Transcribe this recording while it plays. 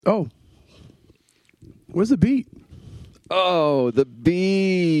Oh. Where's the beat? Oh, the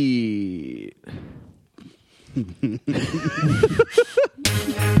beat.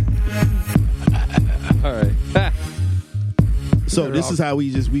 All right. So this is how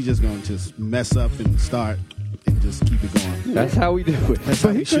we just gonna just mess up and start and just keep it going. That's how we do it. That's how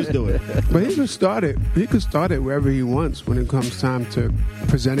we should do it. But he could start it. He could start it wherever he wants when it comes time to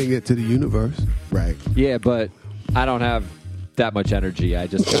presenting it to the universe. Right. Yeah, but I don't have that much energy. I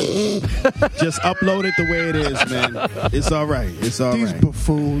just Just upload it the way it is, man. It's all right. It's all These right.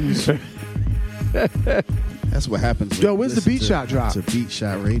 buffoons. That's what happens. Yo, when where's you the Beat listen Shot drop? To Beat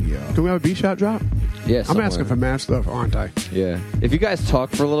Shot Radio. Can we have a beat shot drop? yeah. I'm asking for mad stuff, aren't I? Yeah. If you guys talk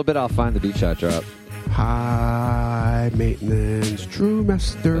for a little bit, I'll find the beat shot drop. High maintenance, true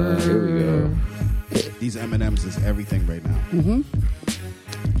master. Here we go. These M&Ms is everything right now. Mm-hmm.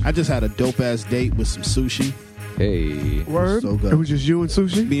 I just had a dope ass date with some sushi. Hey. Word. So good. It was just you and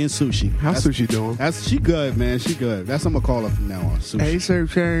Sushi. Me and Sushi. How's That's- Sushi doing? She good, man. She good. That's what I'm gonna call her from now on. Sushi. Hey, Sir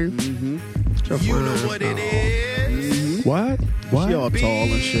Chain. Mm-hmm. You know what it is. What? What? She all tall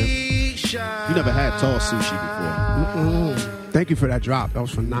and shit. You never had tall sushi before. Mm-mm. Thank you for that drop. That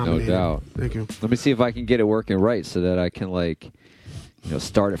was phenomenal. No doubt. Thank you. Let me see if I can get it working right so that I can,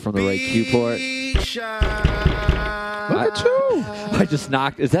 start it from the right cue port. Look at you. I just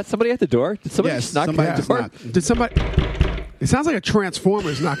knocked. Is that somebody at the door? Did somebody Yes, just knock somebody at the just door? knocked. Did somebody... It sounds like a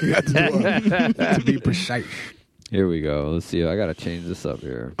Transformer's knocking at the door, to be precise. Here we go. Let's see. I got to change this up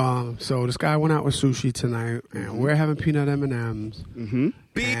here. So this guy went out with Sushi tonight, and we're having peanut M&Ms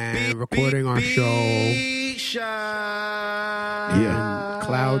and recording our show in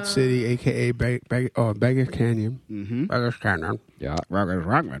Cloud City, a.k.a. Beggar Canyon. Mm-hmm. Beggar's Canyon. Yeah.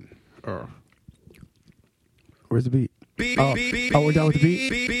 Rockman. Where's the beat? Oh, we're done with the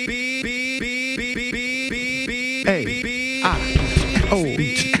beat? Hey. Oh.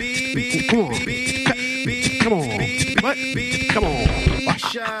 Come on. Come on. What? Come on.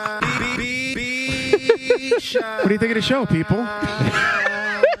 What do you think of the show, people?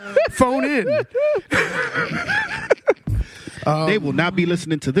 Phone in. They will not be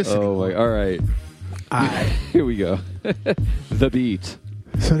listening to this Oh, anymore. my. All right. Here we go. The beat.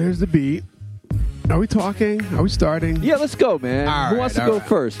 So there's the beat. Are we talking? Are we starting? Yeah, let's go, man. Who wants to go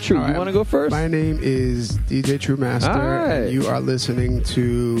first? True. All right. You want to go first? My name is DJ True Master, All right. and you are listening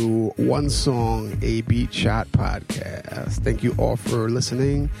to One Song, a Beat Shot podcast. Thank you all for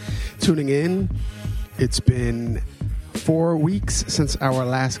listening, tuning in. It's been 4 weeks since our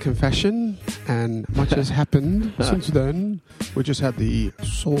last confession, and much has happened since then. We just had the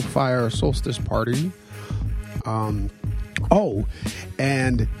Soulfire Solstice party.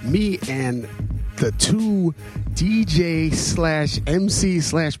 And me and the two DJ / MC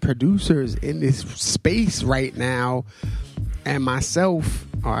 / producers in this space right now, and myself,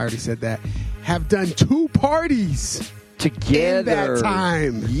 I already said that, have done 2 parties Together. in that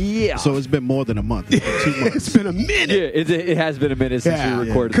time. Yeah. So it's been more than a month. 2 months. It's been a minute. Yeah, it has been a minute since we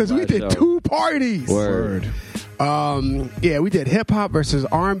recorded. Because the we last did show. 2 parties. Word. Yeah, we did hip hop versus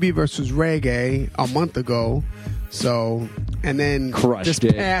R&B versus reggae a month ago. So, and then Crushed this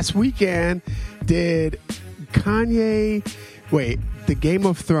it. past weekend did Kanye, the Game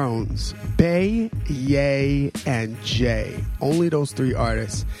of Thrones, Bey, Ye, and Jay. Only those 3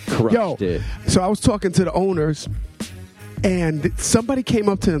 artists. Crushed it. So I was talking to the owners, and somebody came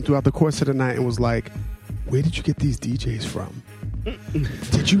up to them throughout the course of the night and was like, "Where did you get these DJs from?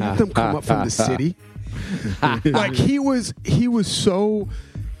 Did you have them come up from the city?" Like he was so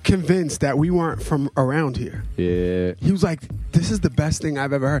convinced that we weren't from around here. Yeah. He was like, "This is the best thing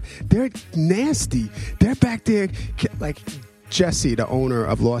I've ever heard." They're nasty. They're back there, like Jesse, the owner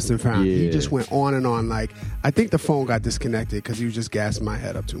of Lost and Found. He Yeah. just went on and on. Like, I think the phone got disconnected because he was just gassing my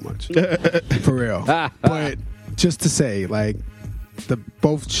head up too much. For real. But just to say, like,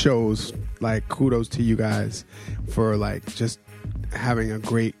 both shows, like, kudos to you guys for like just having a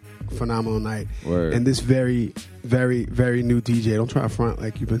great, phenomenal night. Word. And this very, very, very new DJ. Don't try to front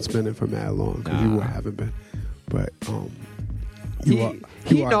like you've been spinning for mad long, because you haven't been. But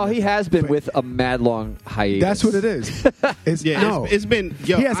He has been with a mad long hiatus. That's what it is. It's it's been.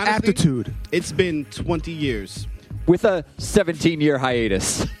 Yo, he has honestly, aptitude. It's been 20 years. With a 17-year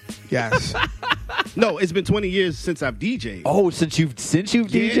hiatus. Yes. No, it's been 20 years since I've DJ'd. Oh, since you've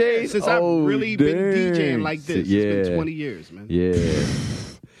DJ'd? Since Oh, I've really been dang. DJing like this. Yeah. It's been 20 years, man. Yeah.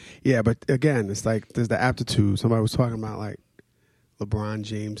 Yeah, but again, it's like there's the aptitude. Somebody was talking about like LeBron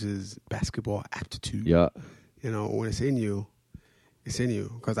James's basketball aptitude. Yeah. You know, when it's in you, it's in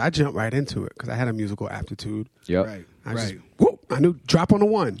you. Because I jumped right into it because I had a musical aptitude. Yep. Right. I just, whoop, I knew drop on the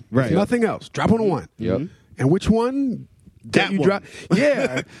one. Right. If nothing else. Drop on the one. Yep. And which one? That you one. drop.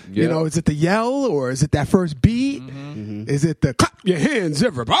 Yeah. You know, is it the yell or is it that first beat? Is it the clap your hands,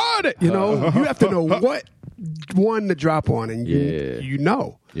 everybody? You know, you have to know what one to drop on, and you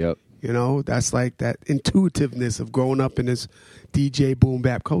know. Yep. You know, that's like that intuitiveness of growing up in this DJ boom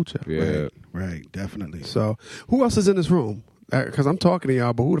bap culture. Yeah. Right, definitely. So, who else is in this room? Because I'm talking to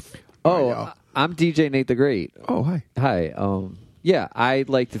y'all, but who the are y'all? I'm DJ Nate the Great. Oh, hi. Hi. Yeah, I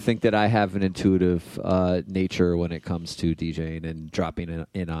like to think that I have an intuitive nature when it comes to DJing and dropping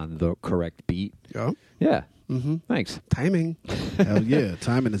in on the correct beat. Yeah. Yeah. Mm-hmm. Thanks. Timing. Hell yeah,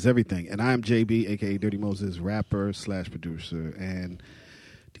 timing is everything. And I'm JB, aka Dirty Moses, rapper / producer and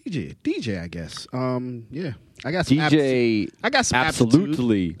DJ, I guess. Yeah, I got some DJ. I got some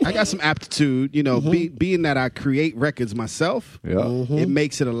absolutely. aptitude. I got some aptitude. You know, being that I create records myself, Yeah. it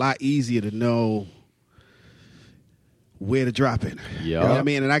makes it a lot easier to know where to drop it. Yeah. You know what I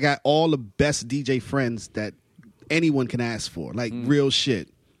mean? And I got all the best DJ friends that anyone can ask for, like real shit.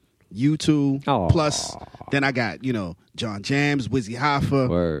 You two, Aw. plus then I got, you know, John Jams, Wizzy Hoffa.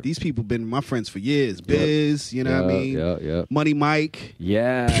 Word. These people been my friends for years. Biz, you know what I mean? Yeah. Money Mike.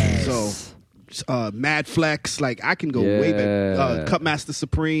 Yes. So Mad Flex, like I can go way back. Cutmaster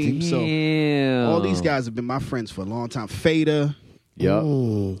Supreme. Damn. So all these guys have been my friends for a long time. Fader. Yep.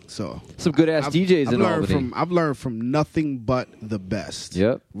 So Some good ass DJs in Albany. I've learned from nothing but the best.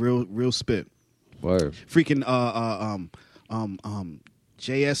 Yep. Real spit. Word. Freaking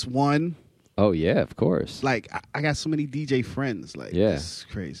JS1. Oh yeah, of course. Like I got so many DJ friends. Like Yeah. it's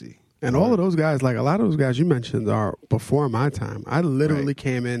crazy. And all of those guys, like a lot of those guys you mentioned, are before my time. I literally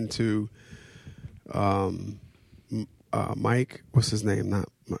came into Mike. What's his name?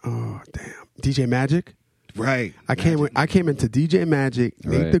 DJ Magic. Right. I came into DJ Magic,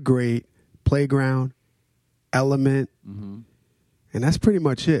 Nate Right. the Great, Playground, Element, and that's pretty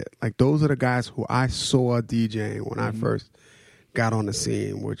much it. Like those are the guys who I saw DJing when I first got on the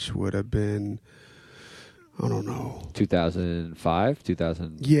scene, which would have been, I don't know, 2005,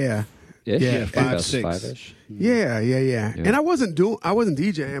 2000. yeah. Yeah, 5, 6. 5-ish. Yeah. And I wasn't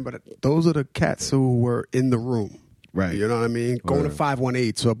DJing, but those are the cats who were in the room. Right. You know what I mean? Going to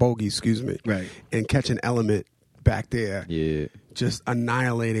 518 or Bogey, excuse me. Right. And catching Element back there. Yeah. Just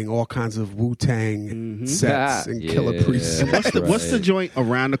annihilating all kinds of Wu-Tang sets and Yeah. Killer Priest. What's the joint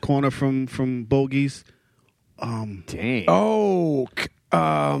around the corner from Bogies? Dang. Oh,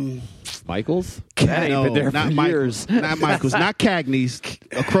 Michaels? That ain't been there not for Michaels. years. Not Michaels. Not Cagney's.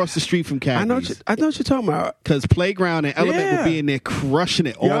 Across the street from I know Cagney's. what you're talking about. Because Playground and Element Yeah. would be in there crushing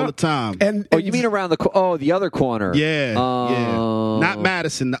it all the time. And Oh, you mean around the other corner? yeah. Not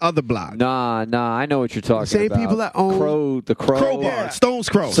Madison, the other block. Nah. I know what you're talking Same about. people that own the Crow. Crowbar. Yeah. Stone's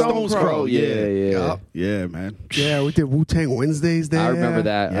Crow. Stone's Crow. Yeah. Yeah, man. Yeah, we did Wu-Tang Wednesdays there. I remember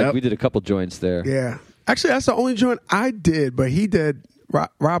that. Yep. We did a couple joints there. Yeah. Actually, that's the only joint I did, but he did.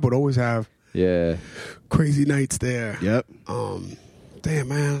 Rob would always have Yeah. crazy nights there. Yep. Damn,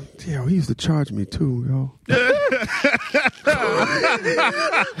 man. Yeah, he used to charge me too, yo.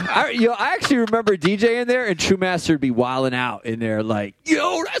 I actually remember DJing there, and True Master would be wilding out in there, like,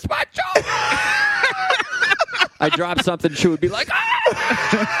 "Yo, that's my joke." I dropped something, True would be like,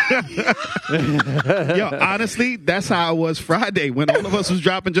 "Ah!" Yo, honestly, that's how I was Friday when all of us was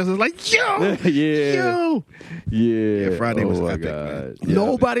dropping just like, yo, Yeah. yo. Yeah. Friday was oh my epic, God. man. Yeah.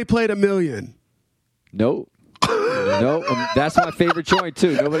 Nobody played $1 million. Nope. Nope. That's my favorite joint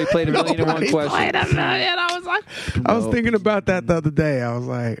too. Nobody played $1 million in one question. I was thinking about that the other day. I was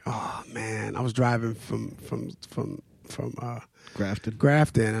like, oh man, I was driving from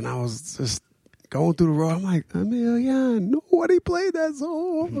Grafton, and I was just going through the road. I'm like, $1 million. Nobody played that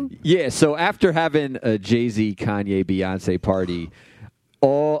song. Yeah, so after having a Jay-Z, Kanye, Beyonce party,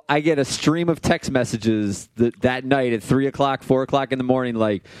 I get a stream of text messages that night at 3 o'clock, 4 o'clock in the morning,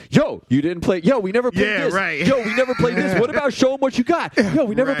 like, yo, you didn't play, yo, we never played Yeah, this. right. Yo, we never played this. What about Show 'em What You Got? Yo,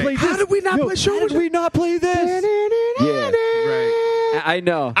 we never Right. played this. How did we not play Show 'em How What did You- we not play this? Yeah, Right. I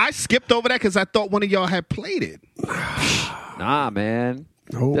know. I skipped over that because I thought one of y'all had played it. Nah, man.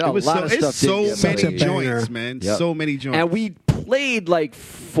 No. There are It a was lot of stuff It's so didn't get Such a many played. banger. joints, man. Yep. So many joints. And we played like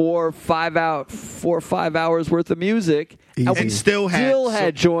 4 or 5 hours worth of music, Easy. and we And still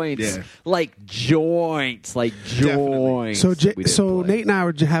had joints, Yeah. like joints. Definitely. So, that we didn't play. Nate and I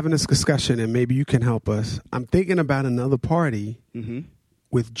were having this discussion, and maybe you can help us. I'm thinking about another party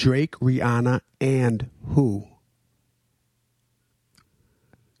with Drake, Rihanna, and who?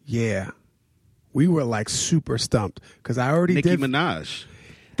 Yeah. We were like super stumped because I already Nicki did. Minaj.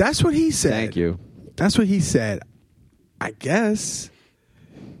 That's what he said. Thank you. That's what he said. I guess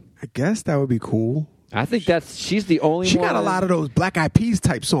that would be cool. I think she's the only She one. got a lot of those Black Eyed Peas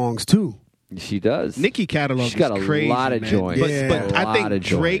type songs too. She does. Nicki catalog She's got is a crazy, lot of man. joints. But A I lot think of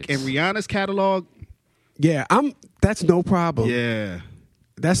Drake and joints. Rihanna's catalog, Yeah, that's no problem. yeah.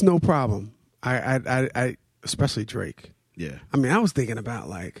 That's no problem. I especially Drake. Yeah. I mean, I was thinking about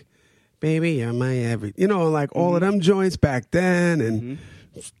like, baby, you're my every, like all of them joints back then, and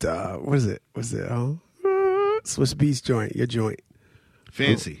what is it? Was it Swiss Beats joint? Your joint,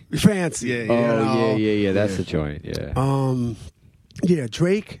 Fancy. fancy. Yeah, Oh, yeah. That's the joint. Yeah. Yeah,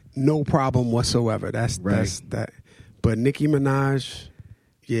 Drake, no problem whatsoever. That's that. But Nicki Minaj,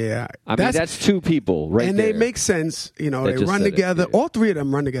 yeah, I mean, that's two people right and there. they make sense. They just run said it, together. yeah. All three of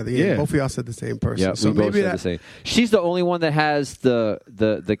them run together. Yeah, Yeah. both of y'all said the same person. Yeah, so we both maybe said the same. She's the only one that has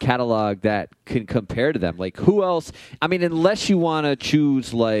the catalog that can compare to them. Like, who else? I mean, unless you want to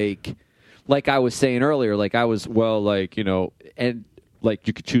choose like I was saying earlier, like I was and like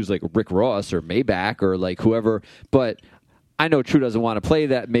you could choose like Rick Ross or Maybach or like whoever, but I know True doesn't want to play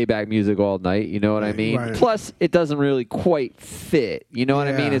that Maybach music all night. You know what I mean? Right. Plus, it doesn't really quite fit. You know what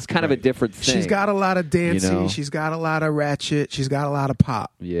I Yeah, mean? It's kind of a different thing. She's got a lot of dancing. know? She's got a lot of ratchet. She's got a lot of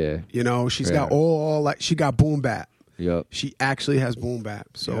pop. Yeah. She's Yeah. got all like she got boom bap. Yep. She actually has boom bap.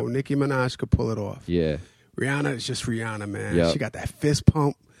 So Nicki Minaj could pull it off. Yeah. Rihanna is just Rihanna, man. Yep. She got that fist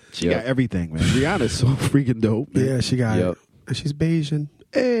pump. She got everything, man. Rihanna's so freaking dope, man. Yeah, she got Yep. it. And she's Bayesian.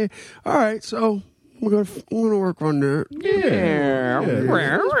 Hey, all right. So we're gonna work on that. Yeah.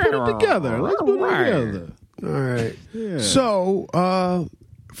 Let's put it together. All right. Yeah. So,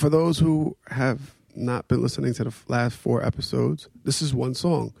 for those who have not been listening to the last 4 episodes, this is one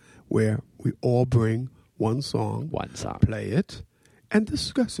song where we all bring one song, play it, and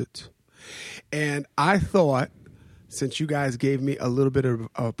discuss it. And I thought, since you guys gave me a little bit of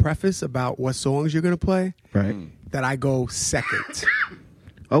a preface about what songs you're going to play, Right. that I go second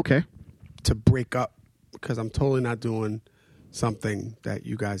Okay. to break up, because I'm totally not doing something that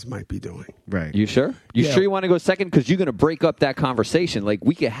you guys might be doing. Right. You sure? You Yeah. sure you want to go second? Because you're going to break up that conversation. Like,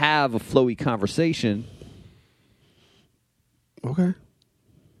 we could have a flowy conversation. Okay.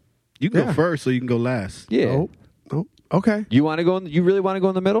 You can Yeah. go first, so you can go last. Yeah. Nope. Okay. You want to go? You really want to go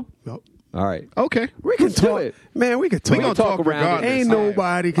in the middle? Nope. All right. Okay. We can Let's do talk. it. Man, we can talk. We gonna talk around it. regardless. Ain't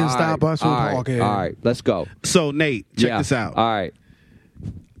nobody can All stop right. us from All right. talking. All right. Let's go. So, Nate, check this out. All right.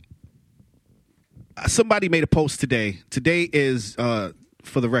 Somebody made a post today. Today is,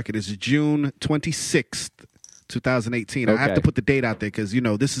 for the record, is June 26th, 2018. I have Okay. to put the date out there because,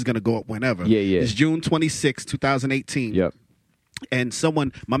 this is going to go up whenever. Yeah, yeah. It's June 26th, 2018. Yep. And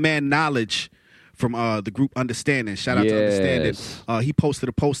someone, my man Knowledge from the group Understanding, shout out to Yes. Understanding, he posted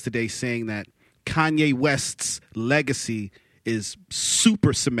a post today saying that Kanye West's legacy is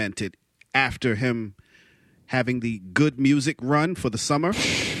super cemented after him having the good music run for the summer.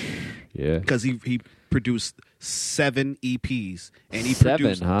 Yeah. Because he produced 7 EPs and he 7,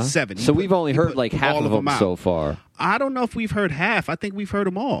 produced huh? 7. So we've only heard like half all of them out. so far. I don't know if we've heard half. I think we've heard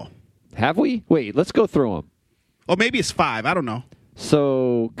them all, Have we? Wait, let's go through them. or maybe it's 5. I don't know.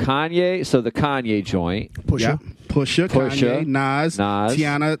 So the Kanye joint. Pusha. Yeah. Pusha, Kanye, Nas,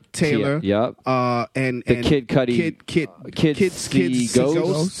 Tiana Taylor, Yep. and The Kid Cudi, Kids See See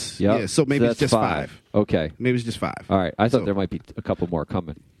Ghosts. Yep. Yeah, so maybe it's that's just 5. Okay. Maybe it's just 5. All right. I thought So- there might be a couple more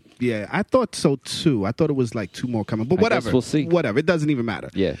coming. Yeah, I thought so too. I thought it was like 2 more coming, but I whatever. guess we'll see. Whatever, it doesn't even matter.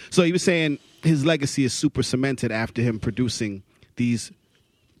 Yeah. So he was saying his legacy is super cemented after him producing these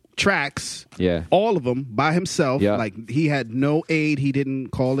tracks. Yeah. all of them by himself. Yeah. Like he had no aid. He didn't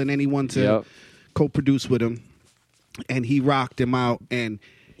call in anyone to Yep. co-produce with him, and he rocked him out. And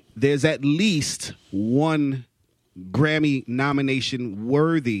there's at least one Grammy nomination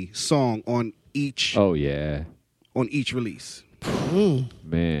worthy song on each Oh yeah, release.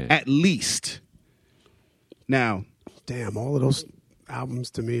 man. At least. Now, Damn, all of those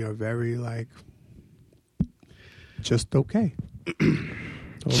albums to me are very like just okay.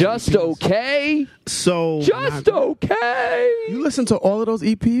 Just okay. so Just okay. You listen to all of those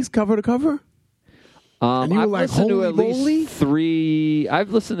EPs cover to cover? And you were I've like, listened to holy at least moly? 3.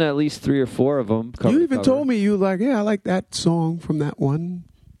 I've listened to at least 3 or 4 of them. You even told me you like, yeah, I like that song from that one.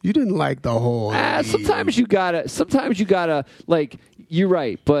 You didn't like the whole. Sometimes you gotta like. You're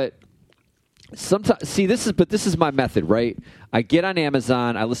right, but sometimes see this is my method, right? I get on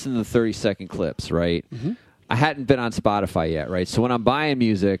Amazon, I listen to the 30-second clips, right? Mm-hmm. I hadn't been on Spotify yet, right? So when I'm buying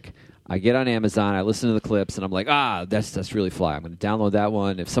music, I get on Amazon, I listen to the clips, and I'm like, that's really fly. I'm going to download that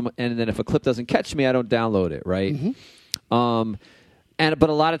one. And then if a clip doesn't catch me, I don't download it, right? Mm-hmm. But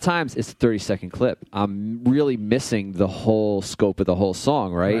a lot of times it's a 30-second clip. I'm really missing the whole scope of the whole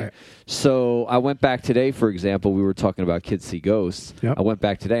song, right? So I went back today, for example. We were talking about Kids See Ghosts. Yep. I went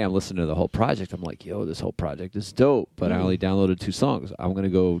back today. I'm listening to the whole project. I'm like, yo, this whole project is dope. But I only downloaded 2 songs. I'm going to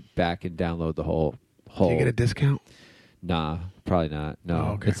go back and download the whole. Do you get a discount? Nah, probably not. No,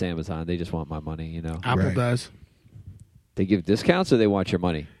 okay. It's Amazon. They just want my money, you know. Apple does. They give discounts or they want your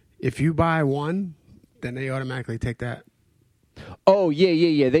money? If you buy one, then they automatically take that. Oh,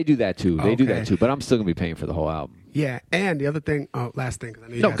 yeah. They do that too. They do Okay. that too. But I'm still going to be paying for the whole album. Yeah, and the other thing, last thing, because I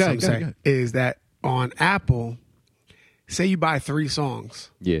know you No, got go something ahead, to say, is that on Apple, say you buy 3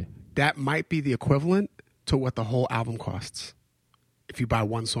 songs, Yeah. that might be the equivalent to what the whole album costs if you buy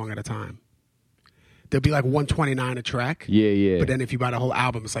one song at a time. There'll be like $129 a track. Yeah. But then if you buy the whole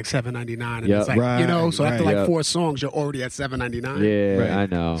album, it's like $7.99, and Yep. it's like so after like Yep. 4 songs, you're already at $7.99. Yeah, Right. I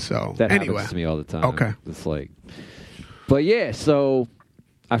know. So, that anyway. happens to me all the time. Okay. It's like, but yeah, so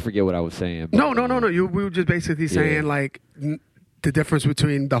I forget what I was saying. But, No. We were just basically saying like the difference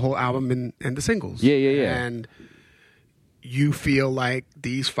between the whole album and the singles. Yeah. And you feel like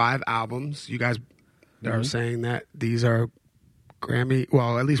these 5 albums, you guys are saying that these are Grammy,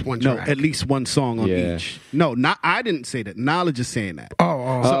 well, at least one No, track. at least one song on Yeah. each. No, not I didn't say that. Knowledge is saying that.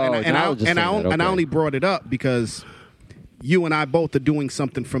 Oh. So, and I Knowledge is saying that, and I okay. only brought it up because you and I both are doing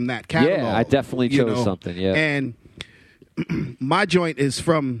something from that catalog. Yeah, I definitely you chose something, yeah. And my joint is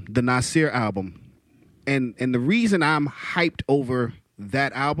from the Nasir album. And the reason I'm hyped over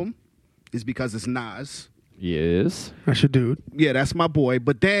that album is because it's Nas. Yes. That's your dude. Yeah, that's my boy.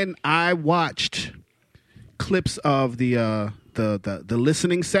 But then I watched clips of the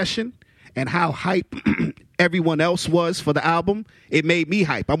listening session and how hype everyone else was for the album. It made me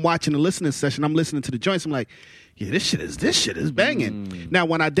hype. I'm watching the listening session. I'm listening to the joints. I'm like, yeah, this shit is banging. Now,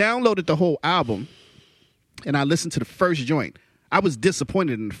 when I downloaded the whole album and I listened to the first joint, I was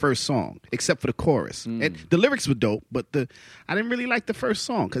disappointed in the first song, except for the chorus. And the lyrics were dope, but I didn't really like the first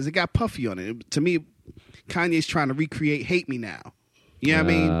song because it got puffy on it. To me, Kanye's trying to recreate Hate Me Now. You know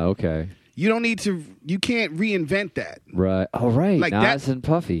what I mean? Okay. You don't need to. You can't reinvent that. Right. Oh, right. Like Nas that- and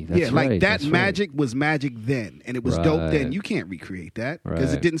Puffy. That's yeah, right. like that That's right. magic was magic then, and it was dope then. Right. You can't recreate that because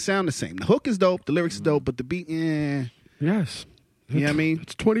Right. it didn't sound the same. The hook is dope, the lyrics is dope, but the beat, Yes. you know what I mean?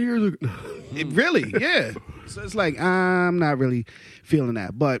 It's 20 years ago. It really, yeah. So it's like I'm not really feeling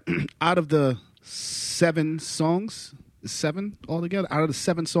that. But out of the 7 songs, 7 altogether, out of the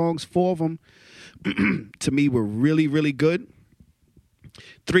 7 songs, 4 of them to me were really, really good.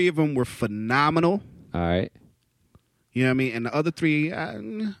 3 of them were phenomenal. All right. You know what I mean? And the other 3,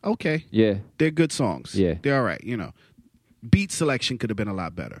 okay. Yeah. They're good songs. Yeah. They're all right, you know. Beat selection could have been a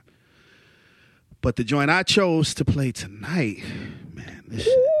lot better. But the joint I chose to play tonight, man,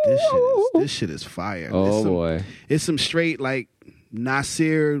 this shit is fire. Oh, boy. It's some straight, like,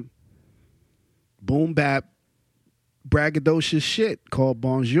 Nasir boom bap braggadocious shit called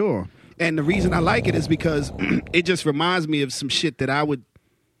Bonjour. And the reason I like it is because it just reminds me of some shit that I would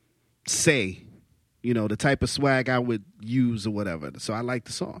say, you know, the type of swag I would use or whatever. So I like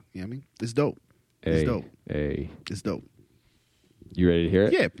the song. You know what I mean? It's dope. It's dope. Hey. It's dope. You ready to hear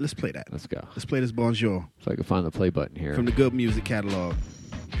it? Yeah, let's play that. Let's go. Let's play this Bonjour So I can find the play button here. from the Good Music catalog.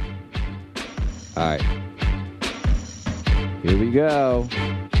 All right. Here we go.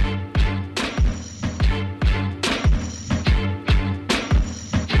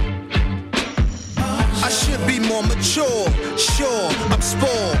 I should be more mature, sure, I'm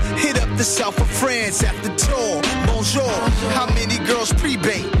spoiled. Hit up the south of France after tour. Bonjour, how many girls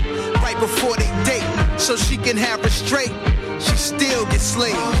pre-bait right before they date so she can have her straight? She still gets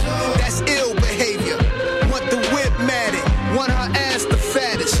slayed. That's ill behavior. Want the whip matted, want her ass the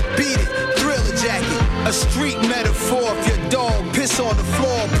fattest. Beat it, thriller jacket. A street metaphor. If your dog piss on the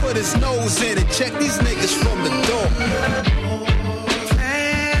floor, put his nose in it. Check these niggas from the door.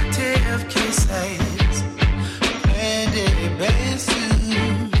 Plenty of kisses, plenty of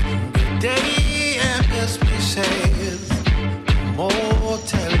bases. Good day and best wishes. More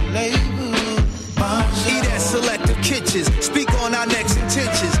labor. Eat at selective kitchens. Speak on our next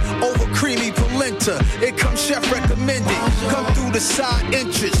intentions. Over creamy polenta. It comes chef recommended. Come through the side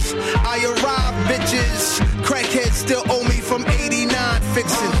entrance. I arrive, bitches. Crackheads still owe me from 89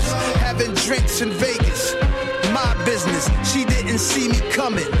 fixins. Having drinks in Vegas. My business. She didn't see me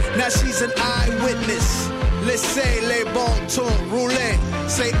coming. Now she's an eyewitness. Let's say les bon ton roulette.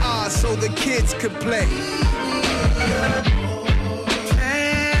 Say ah so the kids could play.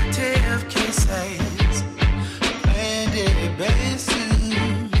 Plenty of kisses, plenty of bases.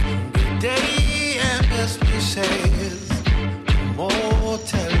 Good day and best wishes. More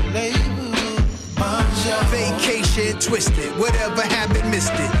labor. Vacation twisted. Whatever happened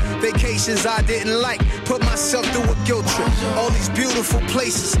missed it. Vacations I didn't like, put myself through a guilt trip. All these beautiful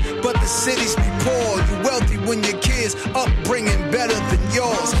places, but the cities be poor. You wealthy when your kids upbringing better than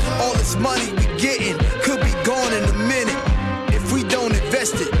yours. All this money we getting could be gone in a minute. If we don't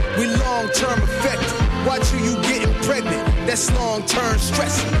invest it, we long-term affected. Watch who you getting pregnant, that's long-term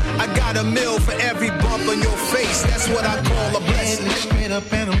stress. I got a meal for every bump on your face, that's what I call a blessing. Straight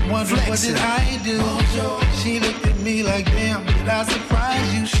up and I'm wondering, what did I do? She looked at me like, damn, did I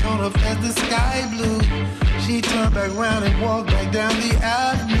surprise you? Showed up as the sky blue. She turned back around and walked back down the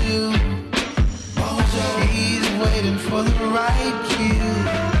avenue. She's waiting for the right cue.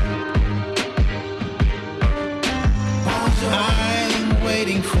 I'm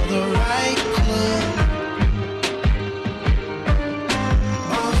waiting for the right clue.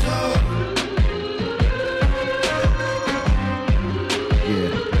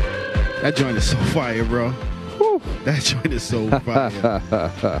 That joint is so fire, bro. Whew. That joint is so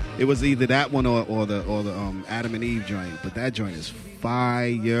fire. It was either that one or the Adam and Eve joint, but that joint is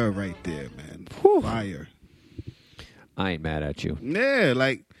fire right there, man. Whew. Fire. I ain't mad at you. Yeah,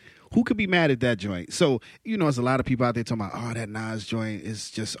 like who could be mad at that joint? So there's a lot of people out there talking about, oh, that Nas joint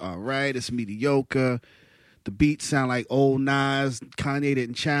is just all right. It's mediocre. The beats sound like old Nas. Kanye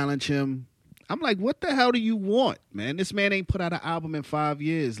didn't challenge him. I'm like, what the hell do you want, man? This man ain't put out an album in 5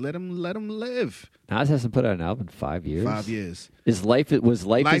 years. Let him live. Nas hasn't put out an album in 5 years. 5 years. Was Life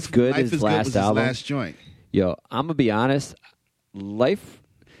is Good his last album? His last joint. Yo, I'm gonna be honest. Life.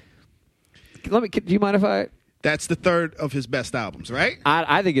 Do you mind if I? That's the third of his best albums, right?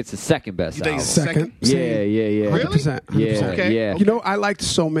 I think it's the second best You think album. it's the second? Yeah. 100%. 100%. Yeah, Okay. yeah. You know, I liked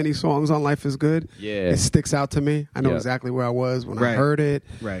so many songs on Life is Good. Yeah. It sticks out to me. I know Yeah. exactly where I was when I Right. heard it.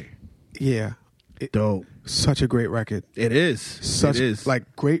 Right. Yeah. Dope. Such a great record. It is. Such it is.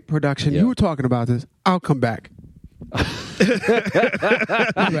 like great production. Yeah. You were talking about this. I'll come back. Go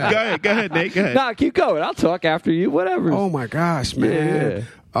ahead, Nate. Go ahead. Nah, keep going. I'll talk after you. Whatever. Oh my gosh, man.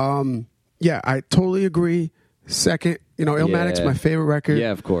 Yeah, I totally agree. Second, Illmatic's Yeah. my favorite record.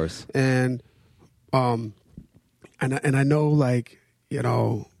 Yeah, of course. And and I know, like,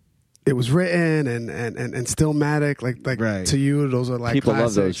 it was written and Stillmatic, like Right. to you, those are like People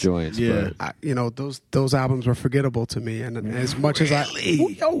classics. love those joints. Yeah. But Those albums were forgettable to me, and as much as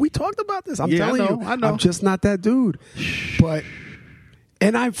we talked about this, I'm Yeah, telling you, I know. I'm just not that dude. But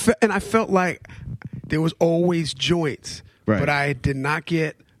I felt like there was always joints, Right. but I did not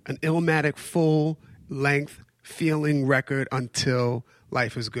get an Illmatic full length feeling record until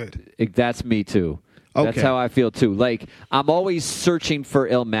Life is Good. That's me too. Okay. That's how I feel too. Like, I'm always searching for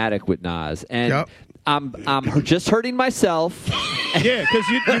Illmatic with Nas, and Yep. I'm just hurting myself Yeah, because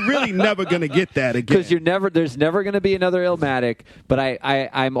you're really never gonna get that again. because there's never going to be another Illmatic. But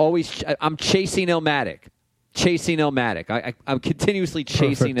I'm chasing Illmatic, I'm continuously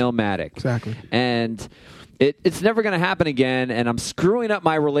chasing Perfect. Illmatic. Exactly. And it's never going to happen again. And I'm screwing up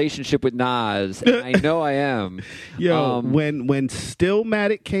my relationship with Nas. And I know I am. Yo, when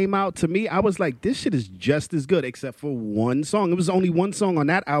Stillmatic came out, to me, I was like, this shit is just as good, except for one song. It was only one song on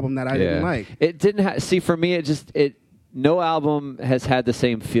that album that I didn't like. It didn't see, for me, no album has had the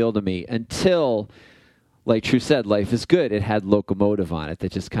same feel to me until, like True said, Life is Good. It had Locomotive on it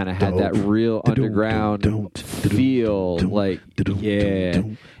that just kind of had that real underground feel.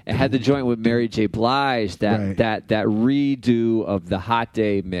 It had the joint with Mary J. Blige, that redo of the Hot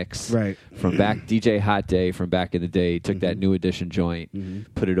Day mix from back, DJ Hot Day from back in the day. Took that New Edition joint,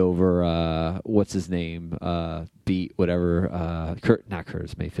 put it over what's his name, beat whatever, not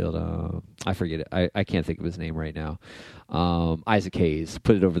Curtis Mayfield. I forget it. I can't think of his name right now. Isaac Hayes,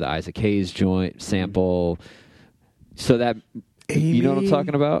 put it over the Isaac Hayes joint sample. So that you know what I'm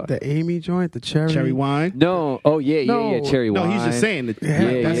talking about? The Amy joint, the cherry wine? No. Oh yeah, cherry wine. No, he's just saying that.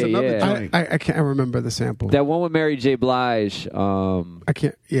 Yeah, that's another joint. I can't remember the sample. That one with Mary J. Blige. I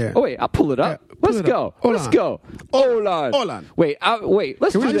can't. Yeah. Oh wait, I'll pull it up. Yeah, pull Let's it go. up. Hold Let's on. go. Hold on. Wait.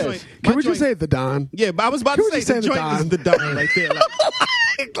 Let's Can do we this. just can we just say the Don? Yeah, but I was about Can to we say just the say the joint is Don? the Don right there.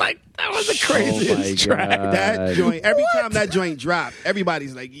 Like that was the craziest my track. God. That joint. Every time that joint dropped,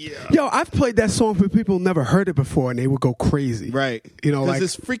 everybody's like, yeah. Yo, I've played that song for people who never heard it before, and they would go crazy. Right. Like Because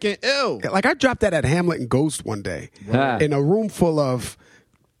it's freaking ill. Like I dropped that at Hamlet and Ghost one day in a room full of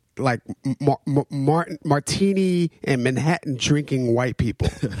like martini and Manhattan drinking white people,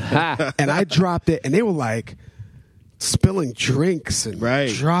 and I dropped it, and they were like spilling drinks and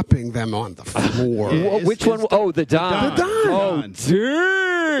dropping them on the floor. Which one? Oh, the Don. The Don. Oh, dang.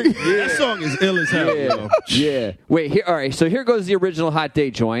 That song is ill as hell. Yeah. Yeah. Wait. Here. All right. So here goes the original Hot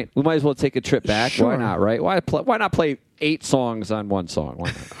Day joint. We might as well take a trip back. Sure. Why not? Right? Why not play 8 songs on one song?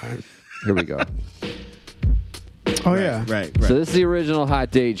 Why not? Here we go. Oh, yeah. Right. So this is the original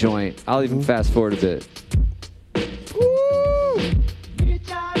Hot Date joint. I'll even fast forward a bit.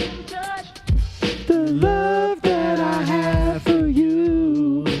 The love that I have for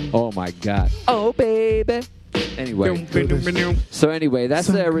you. Oh my God. Oh baby. Anyway. So anyway, that's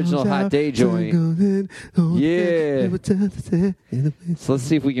the original Hot Day joint. Yeah. So let's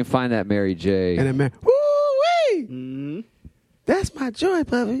see if we can find that Mary J. And then, woo-wee! That's my joint,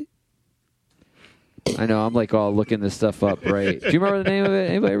 puppy. I know, I'm like all looking this stuff up, right? Do you remember the name of it?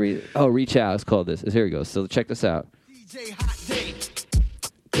 Anybody read? Oh, Reach Out. It's called this. Here he goes. So check this out. DJ Hot Day.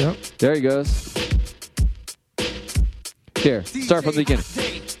 Yep. There he goes. Here, start from the beginning.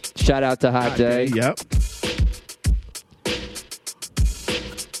 Shout out to Hot Day. Yep.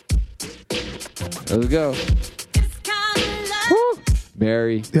 There we go. Woo.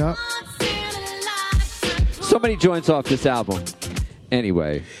 Mary. Yep. So many joints off this album.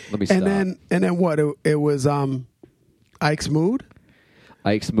 Anyway, let me stop. And then what? It was Ike's Mood.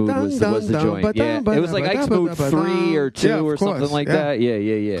 Ike's Mood was the joint. Yeah, it was like Ike's Mood 3 or 2 or something like that.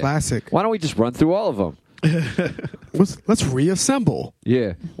 Yeah. Classic. Why don't we just run through all of them? Let's reassemble.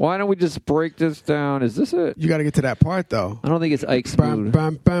 Yeah. Why don't we just break this down? Is this it? You got to get to that part though. I don't think it's Ike's Mood. I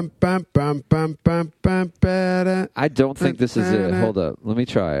don't think this is it. Hold up. Let me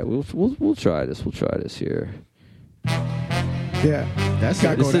try it. We'll try this. We'll try this here. Yeah. That's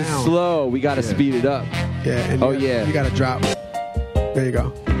gotta This go is down. slow. We got to speed it up. Yeah. And you got to drop. There you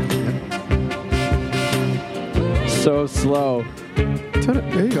go. So slow. Turn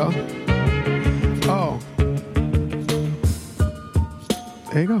it. There you go. Oh.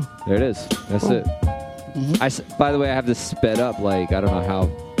 There you go. There it is. That's it. By the way, I have this sped up like, I don't know how,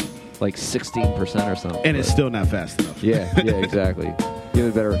 like 16% or something. And it's still not fast enough. Yeah, exactly. Give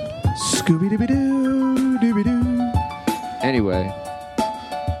it better. Scooby-Dooby-Doo, Dooby-Doo. Anyway.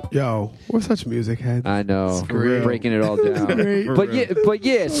 Yo, we're such music heads. I know. For real. Breaking it all down. Great. But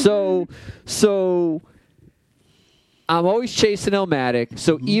yeah, so I'm always chasing Illmatic.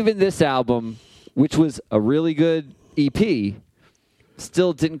 So even this album, which was a really good EP,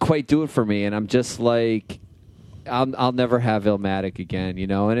 still didn't quite do it for me. And I'm just like, I'll never have Illmatic again, you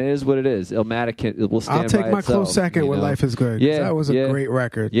know. And it is what it is. Illmatic it will stand by itself. I'll take my close second with Life is Good. Yeah, that was a great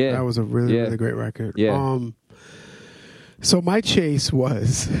record. Yeah, that was a really great record. Yeah. So my chase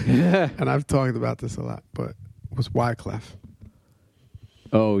was, and I've talked about this a lot, but was Wyclef.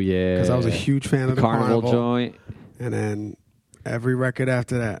 Oh yeah, because I was a huge fan of the Carnival joint, and then every record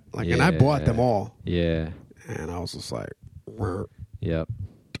after that, and I bought them all. Yeah, and I was just like, yep.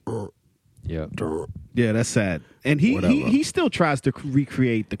 Yeah, that's sad. And he still tries to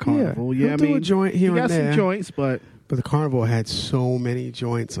recreate the Carnival. Yeah, I mean, a joint here he and got there. some joints, but the Carnival had so many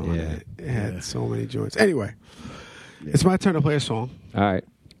joints on it. It had so many joints. Anyway, it's my turn to play a song. All right,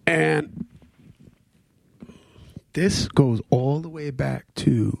 and this goes all the way back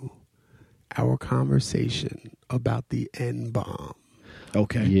to our conversation about the N-bomb.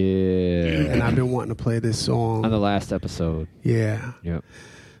 Okay. Yeah. And I've been wanting to play this song on the last episode. Yeah. Yep.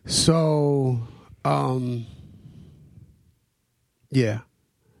 So,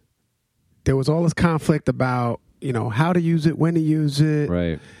 there was all this conflict about, how to use it, when to use it.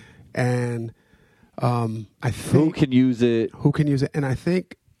 Right. And I think who can use it. And I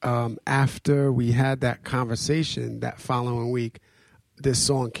think after we had that conversation that following week, this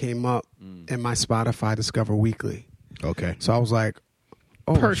song came up in my Spotify Discover Weekly. Okay. So I was like,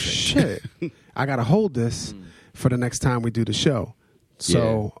 oh, perfect. Shit. I got to hold this for the next time we do the show.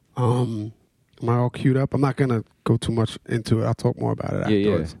 So, am I all queued up? I'm not going to go too much into it. I'll talk more about it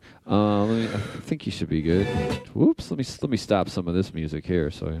afterwards. I think you should be good. Whoops. Let me stop some of this music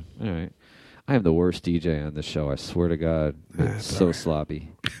here. So, all right. I am the worst DJ on this show. I swear to God. It's so right. Sloppy.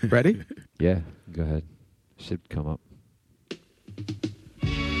 Ready? Yeah. Go ahead. Should come up.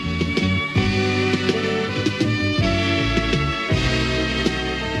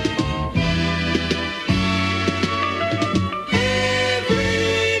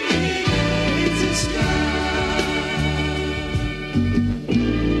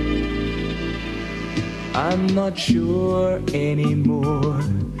 I'm not sure anymore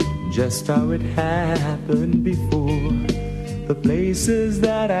just how it happened before. The places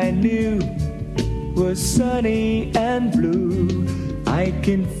that I knew were sunny and blue. I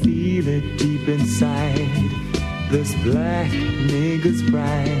can feel it deep inside this black nigger's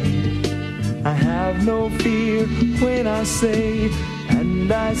pride. I have no fear when I say,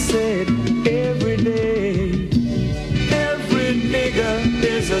 and I said every day, every nigger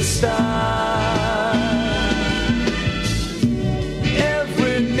is a star.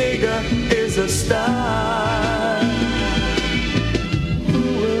 Is a star. Who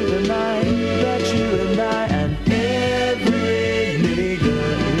will deny that you and I and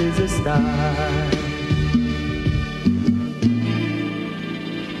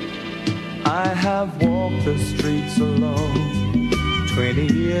I have walked the streets alone.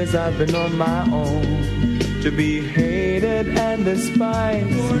 20 years I've been on my own. To be hated and despised.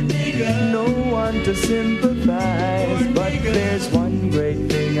 No one to sympathize. But there's one great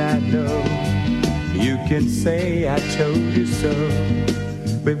thing I know. You can say I told you so.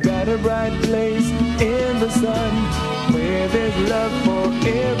 We've got a bright place in the sun where there's love for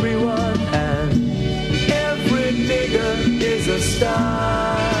everyone, and every nigga is a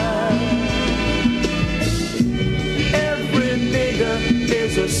star. Every nigga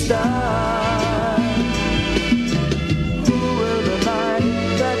is a star. Who will deny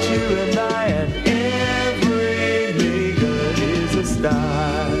that you and I and every nigga is a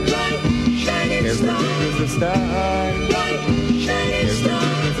star? Every nigga's a star. Every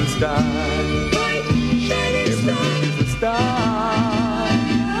nigga's a star. Every nigga's a star.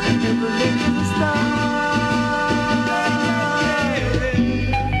 Every nigga's a star.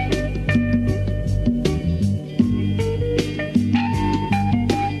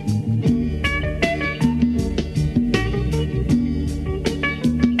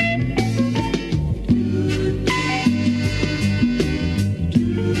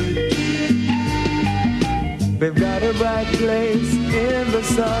 We've got a bright place in the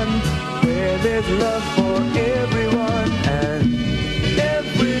sun where there's love for everyone, and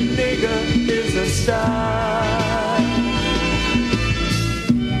every nigga is a star.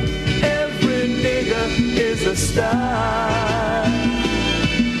 Every nigga is a star.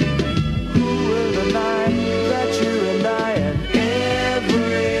 Who will deny that you and I and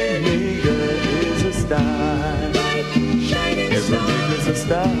every nigga is a star? Every nigga's a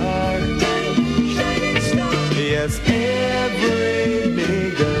star. Yes, every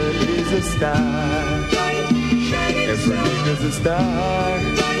nigga is a star. Every nigga's a star.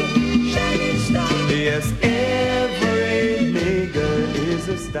 Yes, every nigga is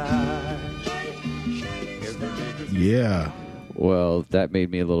a star. Yeah. Well, that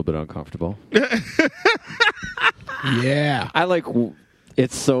made me a little bit uncomfortable. Yeah. I like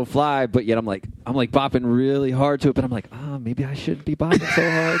it's so fly, but yet I'm like bopping really hard to it, but I'm like, maybe I shouldn't be bopping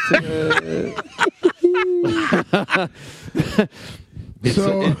so hard to it.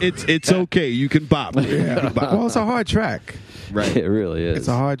 It's okay. You can bop. Yeah. Well, it's a hard track. Right. It really is. It's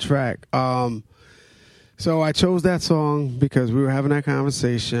a hard track. So I chose that song because we were having that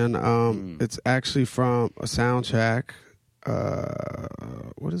conversation. It's actually from a soundtrack.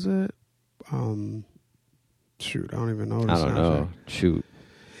 What is it? Shoot, I don't even know. I don't know. Shoot.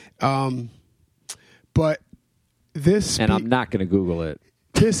 But this, and I'm not going to Google it.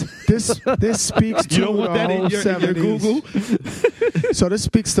 This speaks to You don't want the that whole in your 70s. Google? So this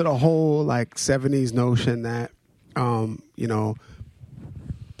speaks to the whole like 70s notion that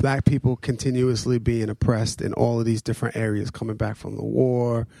black people continuously being oppressed in all of these different areas, coming back from the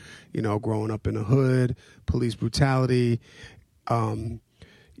war, growing up in the hood, police brutality, the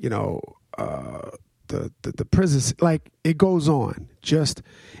prisons, like it goes on.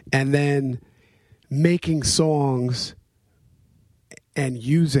 And then making songs and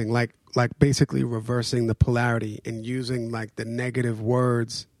using like basically reversing the polarity and using like the negative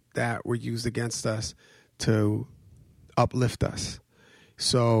words that were used against us to uplift us.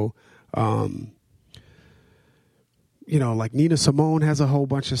 So, like Nina Simone has a whole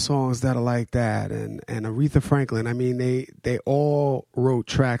bunch of songs that are like that, and Aretha Franklin. I mean, they all wrote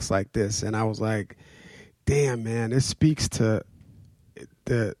tracks like this, and I was like, damn, man, this speaks to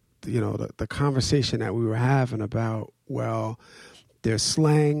the conversation that we were having about, well, there's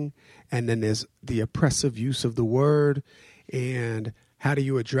slang, and then there's the oppressive use of the word, and how do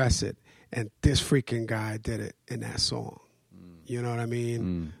you address it? And this freaking guy did it in that song. You know what I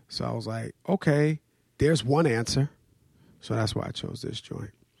mean? So I was like, okay, there's one answer. So that's why I chose this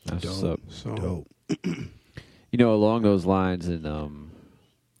joint. That's dope. Dope. Along those lines, and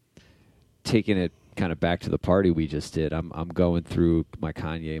taking it kind of back to the party we just did, I'm going through my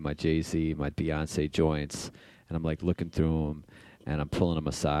Kanye, my Jay-Z, my Beyonce joints, and I'm like looking through them, and I'm pulling them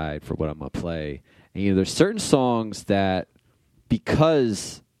aside for what I'm going to play. And, there's certain songs that,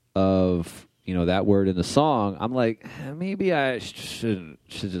 because of, that word in the song, I'm like, maybe I should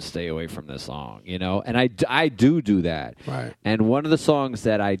just stay away from this song, And I do that. Right. And one of the songs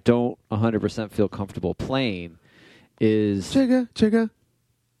that I don't 100% feel comfortable playing is... Chigga.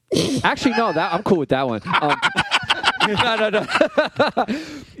 Actually, no, I'm cool with that one. No.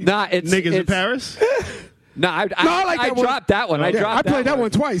 Nah, it's Niggas in Paris? No, I dropped that one. I played that one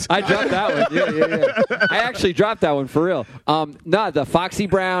twice. I dropped that one. Yeah. I actually dropped that one for real. The Foxy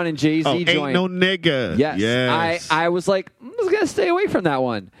Brown and Jay-Z joint. Ain't no nigga. Yes. I was like, I'm just going to stay away from that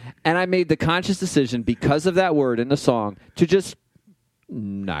one. And I made the conscious decision, because of that word in the song, to just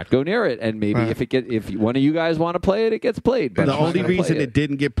not go near it. And maybe if one of you guys want to play it, it gets played. But The I'm not only gonna reason play it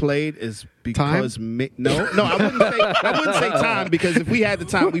didn't get played is because no, I wouldn't say time, because if we had the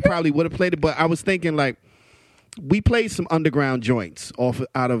time, we probably would have played it. But I was thinking, like, we played some underground joints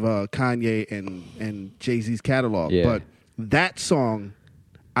out of Kanye and Jay-Z's catalog, Yeah. but that song,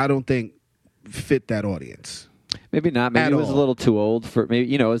 I don't think fit that audience. Maybe not. Maybe At it was all. a little too old for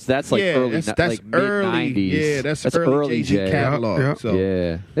maybe. That's like early, that's like early. mid-90s. Yeah, that's early Jay-Z Jay. catalog. Yeah. So.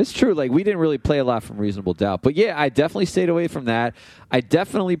 Yeah, it's true. Like, we didn't really play a lot from Reasonable Doubt, but yeah, I definitely stayed away from that. I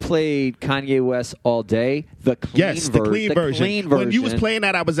definitely played Kanye West All Day, the clean Yes, the clean version. Clean When you was version. playing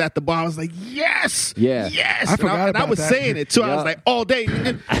that, I was at the bar. I was like, yes, Yeah. yes. I forgot and I about was that. saying it too. I Yeah. was like, all day,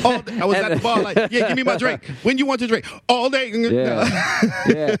 all day. I was at the bar like, yeah, give me my drink. When you want to drink, all day. Yeah,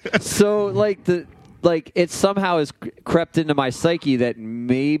 yeah. So it somehow has crept into my psyche that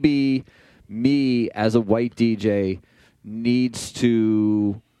maybe me as a white DJ needs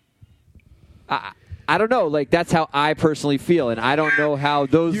to. I don't know. Like, that's how I personally feel, and I don't know how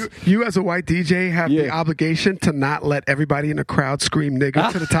those. You as a white DJ have Yeah. the obligation to not let everybody in the crowd scream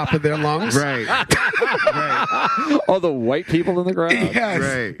nigga to the top of their lungs. Right. all the white people in the crowd. Yes.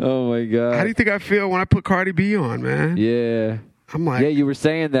 Right. Oh my god. How do you think I feel when I put Cardi B on, man? Yeah. I'm like, Yeah, you were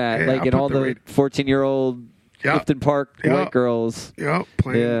saying that, Yeah, like, I in put all the the ra- 14-year-old Yup. Clifton Park Yup. white girls. Yep,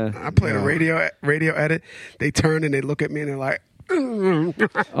 playing. Yeah. I played a radio edit. They turn and they look at me and they're like, Oh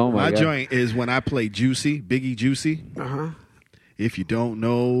my My god. joint is when I play Juicy, Biggie Juicy. If you don't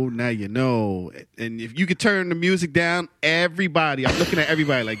know, now you know. And if you could turn the music down, everybody, I'm looking at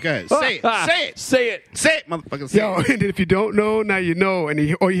everybody like, guys, say it, say it, Say it. say it, motherfucker, say yo, it. and if you don't know, now you know.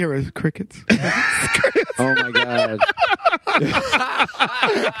 And all you hear is crickets. Oh my god.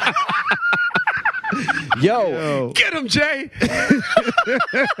 Yo. Get him, Jay.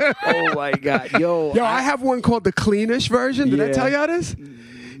 Oh my god. Yo. Yo, I have one called the cleanish version. Did I Yeah. tell y'all this?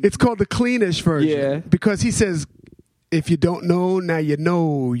 It's called the cleanish version. Yeah. Because he says, if you don't know, now you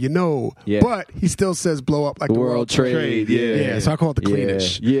know, you know. Yeah. But he still says blow up like the World Trade. Yeah. Yeah, so I call it the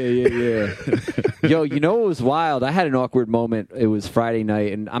cleanish. Yeah. Yo, you know what was wild? I had an awkward moment. It was Friday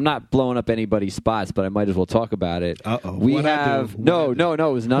night, and I'm not blowing up anybody's spots, but I might as well talk about it. Uh-oh. We What'd I do? have no.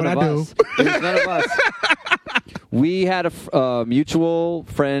 It was none What'd of I do? us. It was none of us. We had a mutual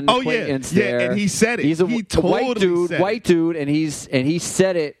friend, Oh, yeah. acquaintance Yeah, there. and he said it. He's a He white totally said white dude, and he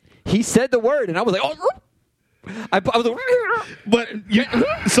said it. He said the word, and I was like, oh. I was like, But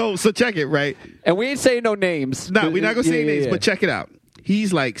so check it, right? and we ain't saying no names. No, we're not gonna say Yeah, names, yeah. but check it out.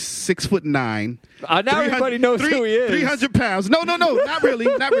 He's like 6'9". Now everybody knows who he is. 300 pounds. No, not really.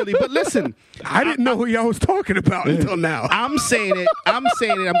 But listen, I didn't know who y'all was talking about until now. I'm saying it. I'm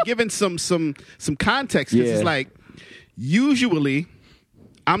giving some context, because Yeah. it's like, usually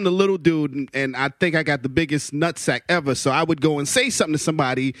I'm the little dude, and I think I got the biggest nutsack ever. So I would go and say something to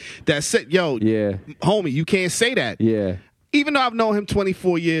somebody that said, "Yo, Yeah. homie, you can't say that." Yeah. Even though I've known him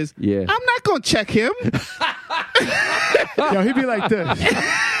 24 years, Yeah. I'm not gonna check him. Yo, he'd be like this.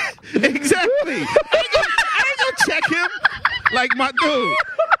 Exactly. I ain't gonna check him. Like, my dude,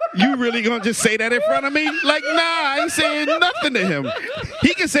 you really gonna just say that in front of me? Like, nah, I ain't saying nothing to him.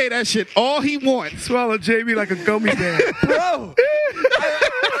 He can say that shit all he wants. Swallow JB like a gummy bear. Bro.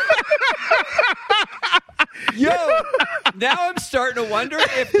 Yo, now I'm starting to wonder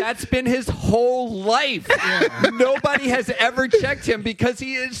if that's been his whole life. Nobody has ever checked him because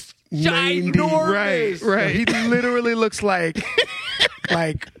he is 90, ginormous. right. He literally looks like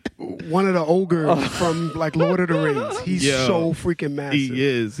one of the ogres from like Lord of the Rings. He's Yo, so freaking massive.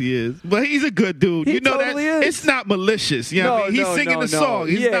 He is. But he's a good dude. He you know totally that? is. It's not malicious. You know what I mean? He's singing the song.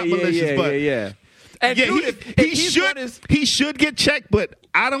 He's not malicious, but yeah. And yeah, dude, if he should get checked, but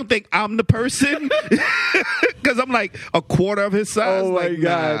I don't think I'm the person, because I'm like a quarter of his size. Oh my like,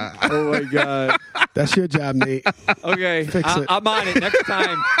 god! nah. Oh my god! That's your job, Nate. Okay, Fix it. I'm on it next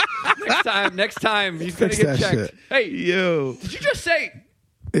time. Next time, he's gonna Fix get that checked. shit. Hey, Yo, did you just say?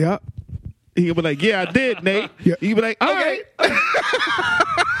 Yeah. he'll be like, "Yeah, I did, Nate." Yeah. He'll be like, "All Okay. right."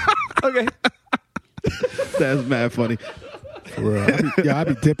 Okay. That's mad funny. For real. I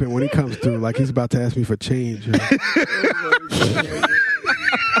be dipping when he comes through, like he's about to ask me for change. yo.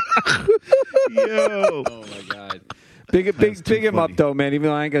 Yo, Oh my god. Big him up funny. though, man. Even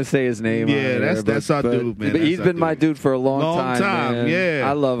though I ain't gonna say his name. Yeah, on that's- here, that's our dude, man. But That's he's our been my dude. dude for a long Long time, man. yeah.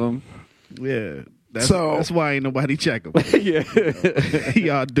 I love him. yeah. So- That's why ain't nobody check him. Yeah.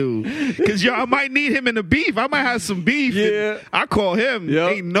 Y'all do, because y'all might need him in the beef. I might have some beef. Yeah. I call him.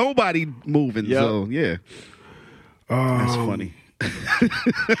 Yep. Ain't nobody moving. Yep. So yeah, that's funny.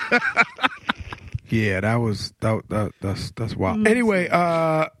 Yeah, that's wild. Anyway,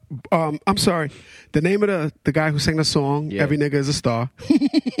 I'm sorry. The name of the guy who sang the song, Yeah. Every Nigga is a Star.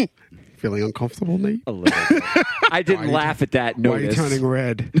 Feeling uncomfortable, Nate? A little bit. I didn't laugh at that Why are you notice. turning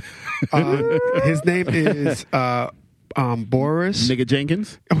red? His name is Boris. Nigga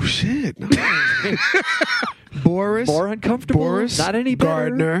Jenkins. Oh shit! No. Boris. More uncomfortable? Boris. Not any better?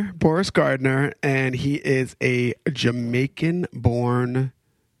 Gardner. Boris Gardner, and he is a Jamaican-born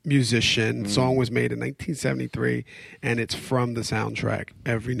musician. The song was made in 1973, and it's from the soundtrack.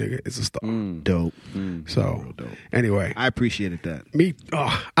 Every Nigga is a Star. Dope. So, anyway, I appreciated that.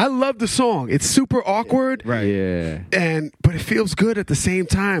 I love the song. It's super awkward, Right. Yeah. but it feels good at the same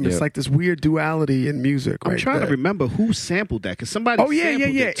time. It's Yep. like this weird duality in music. I'm right trying there. to remember who sampled that because somebody. Oh yeah.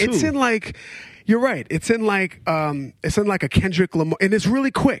 sampled it, too. It's in like. You're right. It's in like a Kendrick Lamar, and it's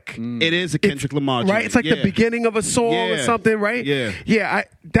really quick. It is a Kendrick Lamar, Right? It's like the beginning of a song or Yeah. something, right? Yeah. Yeah.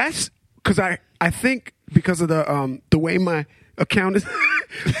 That's because I think because of the way my account is,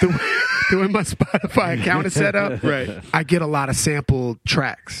 the way my Spotify account is set up, Right. I get a lot of sampled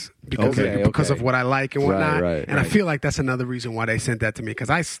tracks because Okay, of okay. what I like and whatnot. Right, and I right. feel like that's another reason why they sent that to me because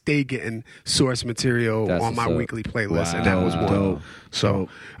I stay getting source material That's on my what's up. weekly playlist, Wow. and that was one. Dope. So, all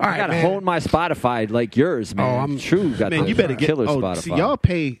right, I gotta man. hone my Spotify like yours, man. Oh, I'm- True got Man, the you better get. killer Oh, Spotify. see, y'all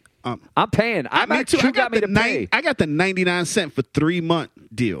pay. I'm paying. Me too. True got me to pay. I got the 99 cent for 3-month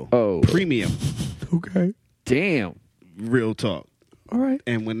deal. Oh. Premium. Okay. Damn. Real talk. All right.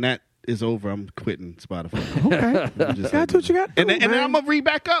 And when that is over, I'm quitting Spotify. Okay. I'm just That's what you got. and then I'm gonna read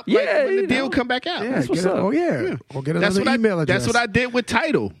back up. like, Yeah, when the you deal know. come back out. Yeah, That's what's get up. Oh yeah. Or get That's another what email I. address. That's what I did with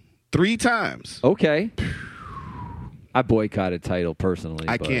Tidal 3 times. Okay. I boycotted Tidal personally.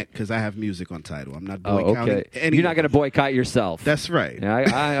 I but- can't because I have music on Tidal. I'm not Oh, boycotting. okay. anyone. You're not going to boycott yourself. That's right. Yeah,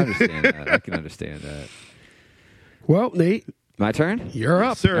 I understand that. I can understand that. Well, Nate, My turn? you're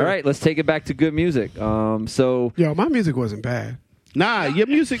up. Sir. All right, let's take it back to good music. So Yo, my music wasn't bad. Nah, your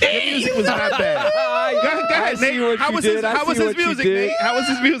music was not bad. Go I ahead, see Nate. what How you was did. his? I How was see his what you music, did. Nate? How was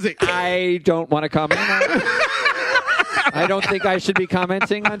his music? I don't want to comment on that. I don't think I should be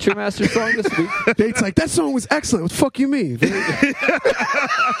commenting on True Master's song this week. Nate's like, that song was excellent. What the fuck you mean?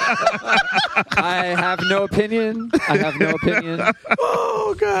 I have no opinion.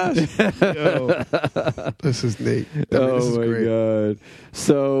 Oh gosh. This is Nate. This is great. God!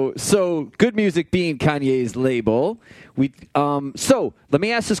 So good music being Kanye's label. So let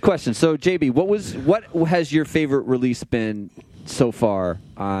me ask this question. So JB, what has your favorite release been so far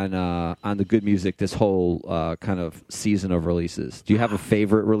on the good music this whole kind of season of releases? Do you have a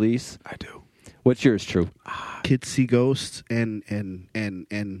favorite release? I do. What's yours, True? Kids See Ghosts and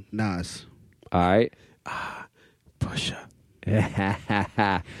Nas. All right. Pusha.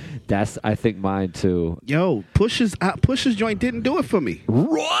 That's I think mine too. Yo, Push's joint didn't do it for me.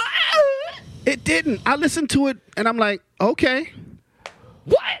 What? It didn't. I listened to it and I'm like, okay.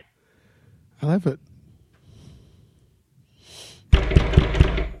 What? I love it.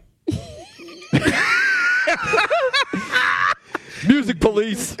 Music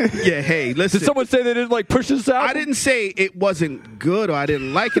police. Yeah, hey, listen. Did someone say they didn't like Push's album? I didn't say it wasn't good or I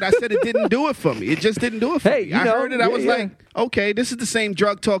didn't like it. I said it didn't do it for me. It just didn't do it for Hey, me. you I know, heard it. I yeah, was yeah. like, okay, this is the same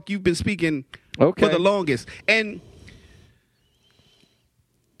drug talk you've been speaking Okay. for the longest. And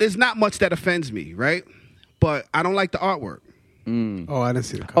there's not much that offends me, right? But I don't like the artwork. Oh, I didn't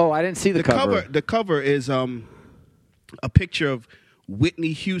see the cover. Oh, I didn't see the cover. The cover is a picture of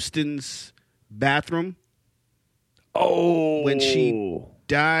Whitney Houston's bathroom Oh, when she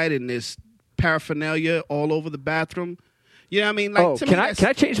died, and there's paraphernalia all over the bathroom. You know what I mean? Like, Oh, to can me,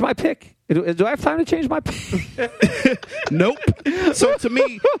 I change my pick? Do I have time to change my pick? Nope. So to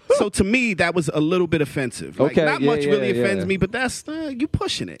me, that was a little bit offensive. Like, Okay, not yeah, much really yeah. offends me, but that's you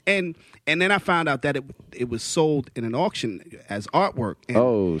pushing it. And then I found out that it was sold in an auction as artwork. And,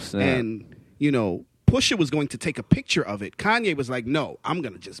 Oh, snap. And Pusha was going to take a picture of it. Kanye was like, "No, I'm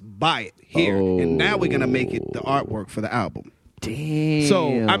going to just buy it here, and now we're going to make it the artwork for the album." Damn.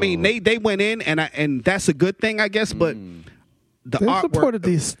 So I mean, they went in, and that's a good thing, I guess. But the They artwork, supported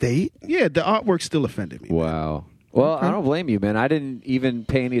the estate. yeah, the artwork still offended me. Wow. Well, I don't blame you, man. I didn't even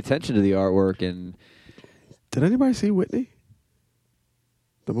pay any attention to the artwork, and Did anybody see Whitney?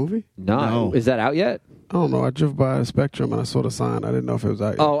 The movie? No. Is that out yet? I don't know. I drove by a Spectrum and I saw the sign. I didn't know if it was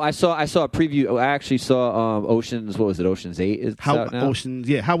out yet. Oh, I saw a preview. I actually saw Ocean's. What was it? Ocean's 8 is out now. Oceans?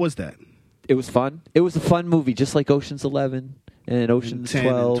 Yeah, how was that? It was fun. It was a fun movie, just like Ocean's 11 and Ocean's 10 and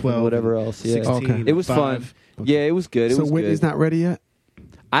 12 and whatever else. Yeah, 16 Okay. it was 5. fun. Yeah, it was good. It so was Whitney's good. not ready yet?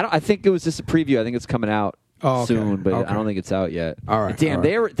 I think it was just a preview. I think it's coming out soon, but Okay. I don't think it's out yet. All right, Damn,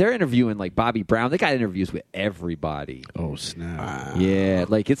 all right. they're interviewing like Bobby Brown. They got interviews with everybody. Oh snap! Yeah,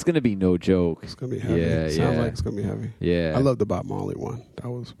 like it's gonna be no joke. It's gonna be heavy. Yeah, Sounds yeah. like it's gonna be heavy. Yeah. I love the Bob Marley one. That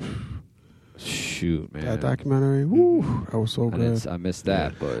was Shoot, man. that documentary. Woo, that was so good. I missed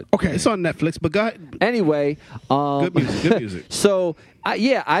that, but Okay, It's on Netflix, but go ahead. anyway, Good music. Good music. So,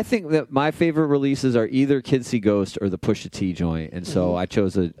 I think that my favorite releases are either Kid See Ghost or the Pusha T joint, and so I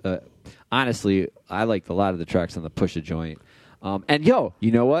chose honestly, I liked a lot of the tracks on the Pusha joint. And yo,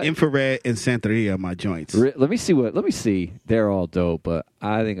 you know what? Infrared and Santeria are my joints. Let me see. They're all dope, but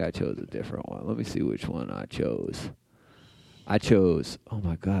I think I chose a different one. Let me see which one I chose. Oh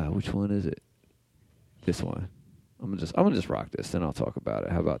my god, which one is it? This one. I'm gonna just rock this, then I'll talk about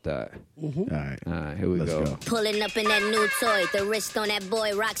it. How about that? All right. Here we Let's go. Pulling up in that new toy, the wrist on that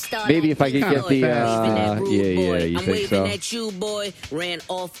boy, rock star. Maybe if I could get the you I'm think waving so? at you, boy. Ran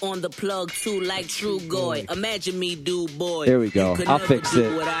off on the plug too, like True Goy. Imagine me, do boy. There we go. You could I'll never fix do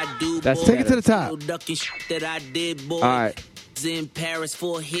it. What I do, That's boy. Take it to the top. No ducking that I did, boy. All right. In Paris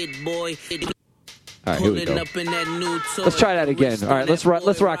for a hit, boy. All right, here we Pulling go. up in that new toy. Let's try that again. Wrist All right, on let's that rock-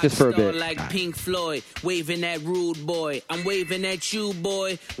 let's boy, rock this for a star bit. Like Pink Floyd, waving at rude boy. I'm waving at you,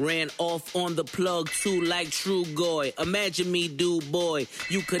 boy. Ran off on the plug too, like True Goy. Imagine me, do boy.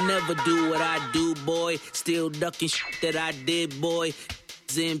 You could never do what I do, boy. Still ducking that I did, boy.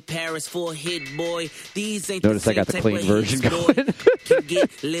 In Paris for a hit, boy. These ain't Notice the I got the same clean type of version hits, boy. going. Can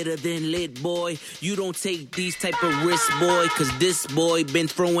get litter than lit, boy. You don't take these type of risks, boy. Cause this boy been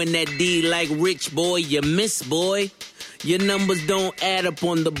throwing that D like Rich, boy. You miss, boy. Your numbers don't add up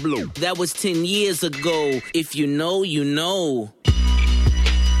on the blue. That was 10 years ago. If you know, you know.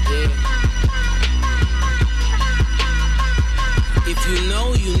 Yeah. If you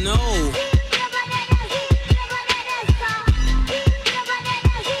know, you know.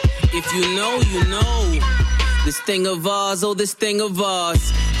 If you know, you know. This thing of ours, oh, this thing of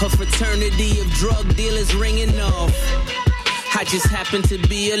ours. Her fraternity of drug dealers ringing off. I just happen to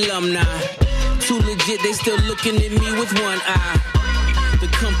be alumni. Too legit, they still looking at me with one eye. The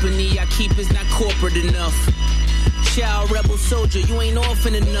company I keep is not corporate enough. Child rebel soldier, you ain't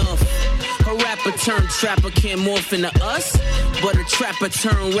orphan enough. A rapper turned trapper can't morph into us, but a trapper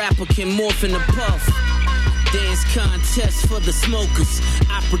turned rapper can morph into Puff. Dance contest for the smokers.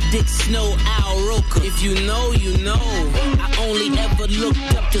 I predict Snow Owl Roker. If you know, you know. I only ever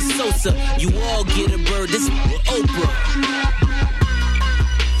looked up to Sosa. You all get a bird. This is Oprah.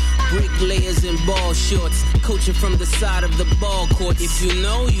 Bricklayers in ball shorts, coaching from the side of the ball court. If you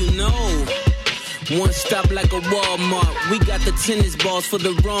know, you know. One stop like a Walmart. We got the tennis balls for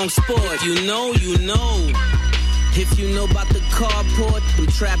the wrong sport. If you know, you know. If you know about the carport, them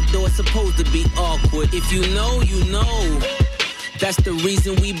trapdoors supposed to be awkward. If you know, you know. That's the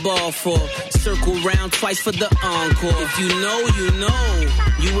reason we ball for. Circle round twice for the encore. If you know, you know.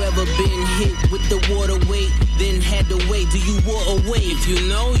 You ever been hit with the water weight, then had to wait till you wore away. If you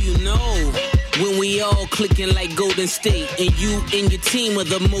know, you know. When we all clicking like Golden State, and you and your team of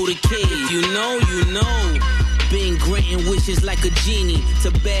the motorcade. If you know, you know. Been granting wishes like a genie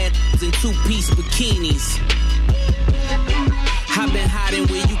to bad in two-piece bikinis. I've been hiding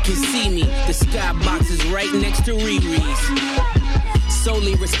where you can see me. The skybox is right next to Riri's.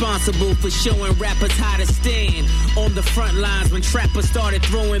 Solely responsible for showing rappers how to stand on the front lines when trappers started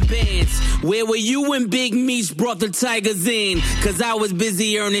throwing bands. Where were you when Big Meech brought the Tigers in? Cause I was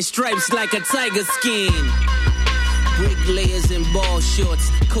busy earning stripes like a tiger skin. Bricklayers in ball shorts,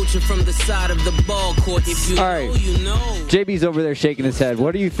 coaching from the side of the ball court. If you All know, right. you know. JB's over there shaking his head.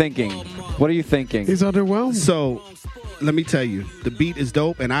 What are you thinking? What are you thinking? He's underwhelmed. So, let me tell you, the beat is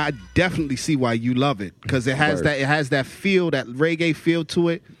dope, and I definitely see why you love it because it has that feel, that reggae feel to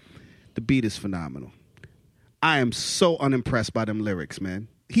it. The beat is phenomenal. I am so unimpressed by them lyrics, man.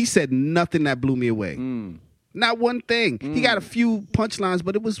 He said nothing that blew me away. Not one thing. He got a few punchlines,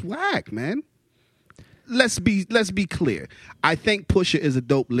 but it was whack, man. Let's be clear. I think Pusha is a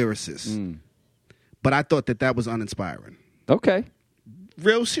dope lyricist, but I thought that was uninspiring. Okay.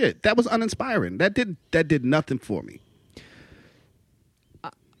 Real shit. That was uninspiring. That did nothing for me.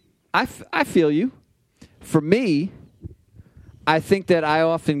 I feel you. For me, I think that I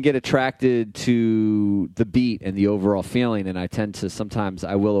often get attracted to the beat and the overall feeling, and I tend to sometimes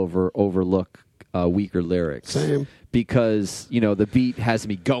I will overlook weaker lyrics. Same. Because, the beat has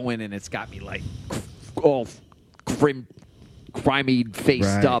me going and it's got me like all grimy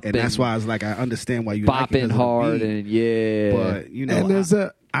faced up. And that's why I was like, I understand why you like it 'cause of bopping the hard beat. and yeah. But and there's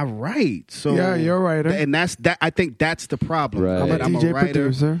I write. So Yeah, you're a writer. and that's that. I think that's the problem. Right. I'm a I'm DJ a writer.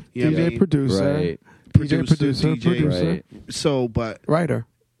 producer. You know what I DJ mean? producer. Right. DJ producer. DJ. Right. So, but Writer.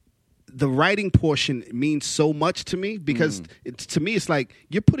 the writing portion means so much to me because to me it's like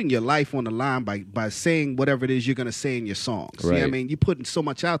you're putting your life on the line by saying whatever it is you're going to say in your songs. Right. You know what I mean? You're putting so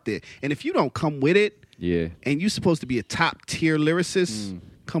much out there. And if you don't come with it, and you're supposed to be a top tier lyricist,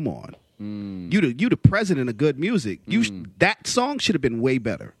 come on. You the president of good music. That song should have been way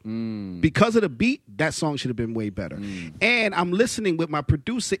better. Because of the beat, that song should have been way better. And I'm listening with my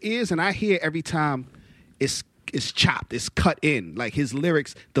producer ears, and I hear every time it's chopped, it's cut in. Like his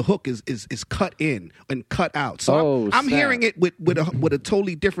lyrics, the hook is cut in and cut out. So I'm hearing it with a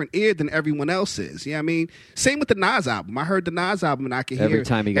totally different ear than everyone else is. You know what I mean? Same with the Nas album. I heard the Nas album and I could hear every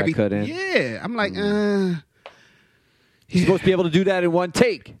time he got cut in. Yeah, I'm like, You're supposed to be able to do that in one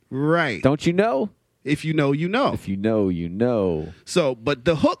take. Right. Don't you know? If you know, you know. If you know, you know. So, but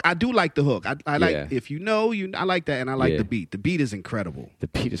the hook, I do like the hook. I like, if you know, I like that, and I like the beat. The beat is incredible. The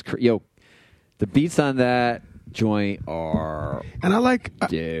beat is the beats on that joint are. And I like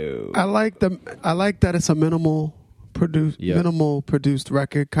that it's a minimal produced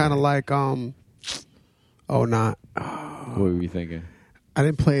record, kind of like what were you thinking? I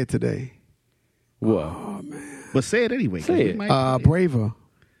didn't play it today. What? Oh man. But say it anyway. Say it. Braver.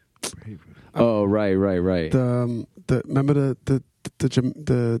 Oh, right. The remember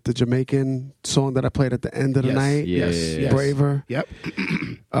the Jamaican song that I played at the end of the night? Yes. Braver. Yep.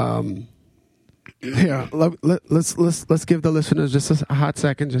 Yeah, let's give the listeners just a hot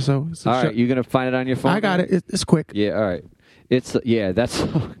second, just so. All right, you gonna find it on your phone? I got it. It's quick. Yeah, all right. It's that's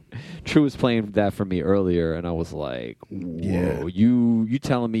True was playing that for me earlier, and I was like, "Whoa, you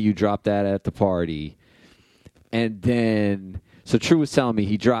telling me you dropped that at the party?" And then, so True was telling me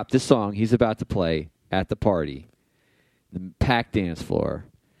he dropped this song he's about to play at the party, the packed dance floor,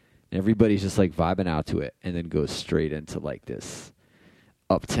 and everybody's just like vibing out to it, and then goes straight into like this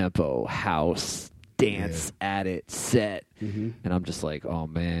up-tempo house dance at it set, and I'm just like, oh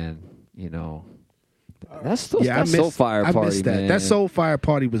man, that's Soul Fire Party. I missed that. Man. That Soul Fire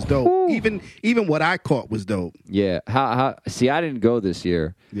Party was dope. Whew. Even what I caught was dope. Yeah. How? See, I didn't go this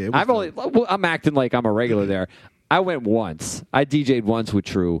year. Yeah, it was I'm acting like I'm a regular there. I went once. I DJ'd once with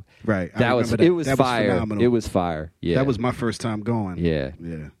True. Right. It was that fire. Was phenomenal. It was fire. Yeah. That was my first time going. Yeah.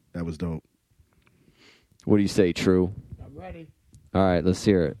 Yeah. That was dope. What do you say, True? I'm ready. All right, let's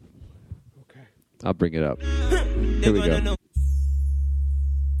hear it. Okay. I'll bring it up. Here we go.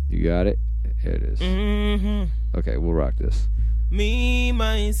 You got it? Here it is. Mm-hmm. Okay, we'll rock this. Me,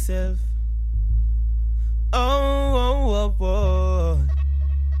 myself. Oh.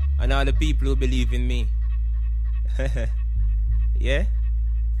 And all the people who believe in me. Yeah?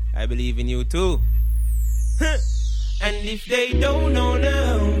 I believe in you too. And if they don't know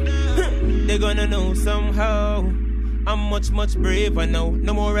now, they're gonna know somehow. I'm much braver now.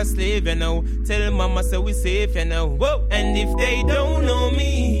 No more a slave, Tell mama say we safe, Whoa. And if they don't know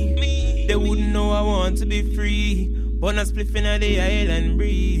me, they wouldn't know I want to be free. Born a spliff in the island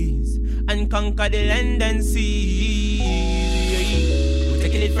breeze and conquer the land and sea. We're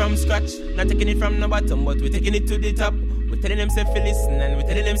taking it from scratch, not taking it from the bottom, but we're taking it to the top. We're telling them say fi listen and we're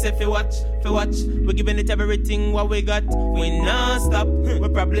telling them say fi watch. We're giving it everything what we got. We not stop, we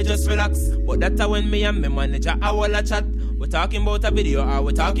probably just relax. But that's when me and my manager I will chat. We're talking about a video or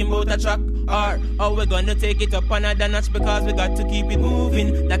we're talking about a track. Or we're gonna take it up another notch because we got to keep it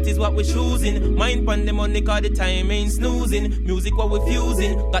moving. That is what we're choosing. Mind pon the money cause the time ain't snoozing. Music what we're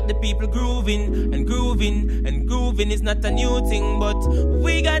fusing. Got the people grooving and grooving. And grooving is not a new thing, but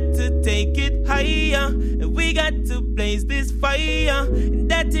we got to take it higher. We got to blaze this fire.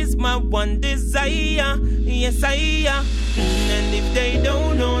 That is my one desire. Yes, I am. And if they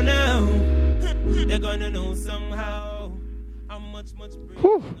don't know now, they're gonna know somehow. I'm much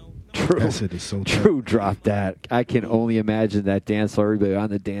Whew. True. That shit is so True dropped that. I can only imagine that dance floor, everybody on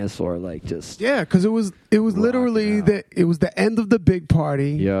the dance floor, like just because it was literally the end of the big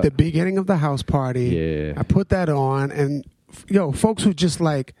party, the beginning of the house party. Yeah, I put that on, and folks were just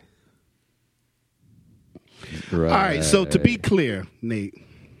like, right. All right. So to be clear, Nate.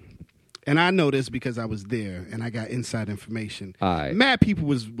 And I know this because I was there and I got inside information. Right. Mad people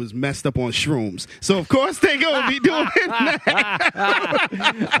was messed up on shrooms. So, of course, they going to be doing that.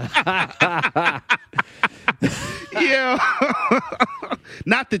 Yeah.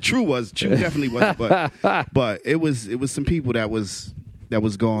 Not that True was. True definitely was. But it was some people that was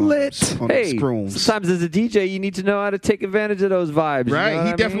going lit on hey, shrooms. Sometimes as a DJ, you need to know how to take advantage of those vibes. Right? You know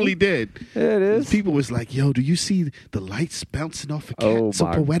He definitely did. It is. People was like, yo, do you see the lights bouncing off of Oh, So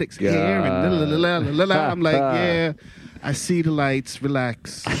my Poetic's God. hair? And la. I'm like, yeah, I see the lights.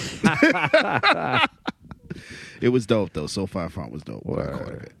 Relax. It was dope, though. So Far Front was dope. What I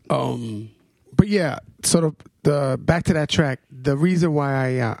caught of it. But yeah, sort of the back to that track. The reason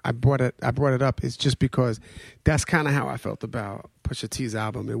why I brought it up is just because that's kind of how I felt about Pusha T's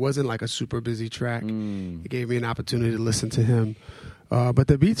album. It wasn't like a super busy track. It gave me an opportunity to listen to him. But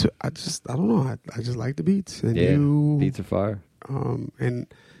the beats, I don't know. I just like the beats. And beats are fire. And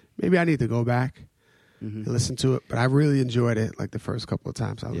maybe I need to go back and listen to it. But I really enjoyed it. Like the first couple of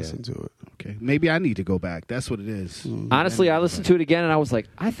times I listened to it. Okay, maybe I need to go back. That's what it is. Honestly, I listened to it again and I was like,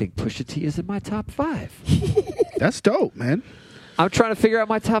 I think Pusha T is in my top 5. That's dope, man. I'm trying to figure out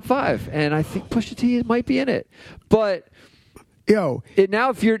my top 5, and I think Pusha T might be in it. But now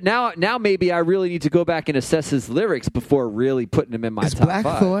maybe I really need to go back and assess his lyrics before really putting him in my top 5. Is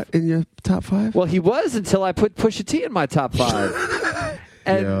Black Thought in your top 5? Well, he was until I put Pusha T in my top 5.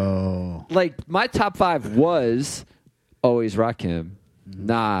 And like my top 5 was Always Rakim,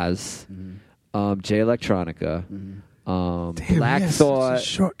 Nas, Jay Electronica, Black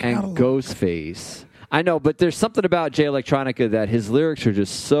Thought, and Ghostface. I know, but there's something about Jay Electronica that his lyrics are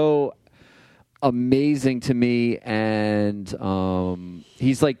just so amazing to me, and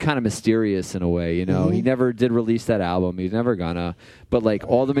he's like kind of mysterious in a way, you know. He never did release that album. He's never gonna. But like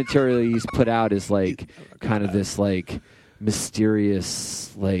all the material he's put out is like kind of this like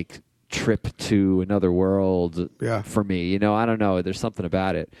mysterious like trip to another world for me. You know, I don't know. There's something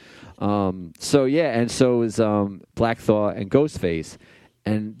about it. So yeah, and so is Black Thought and Ghostface.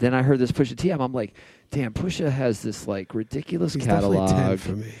 And then I heard this Pusha T album. I'm like, damn, Pusha has this like ridiculous catalog. Definitely 10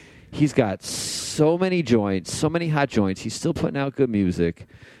 for me. He's got so many joints, so many hot joints. He's still putting out good music.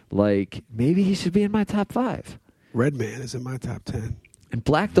 Like, maybe he should be in my top 5. Redman is in my top 10. And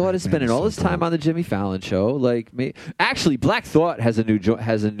Black Thought is spending all his time on the Jimmy Fallon show. Like, actually, Black Thought has a new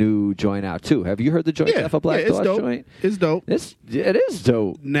joint out too. Have you heard the joint off of Black Thought dope. joint? It's dope. It is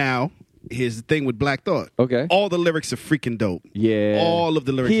dope. Now, here's the thing with Black Thought. Okay. All the lyrics are freaking dope. Yeah. All of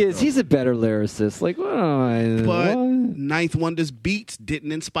the lyrics He are is. dope. He's a better lyricist. Like, But Ninth Wonder's beats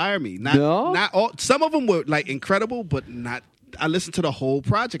didn't inspire me. No? Not all. Some of them were like incredible, but not. I listened to the whole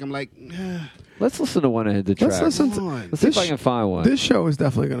project. I'm like, let's listen to one of the tracks. Let's listen to. Let's see if I can find one. This show is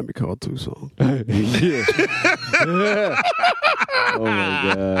definitely going to be called 2 Song. Oh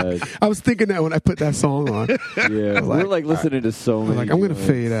my god! I was thinking that when I put that song on. Yeah, we're like listening to so many. Like, I'm going to joints.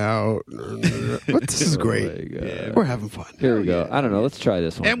 fade out. But this is great. Oh my God. We're having fun. Here we go. I don't know. Let's try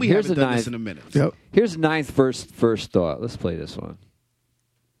this one. and we Here's haven't the done this ninth. in a minute. Yep. Here's ninth first thought. Let's play this one.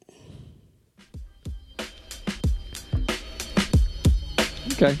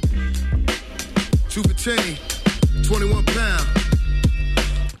 Okay. 2 for 10, 21 pound.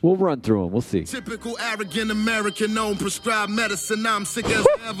 We'll run through them. We'll see. Typical arrogant American, known prescribed medicine. I'm sick as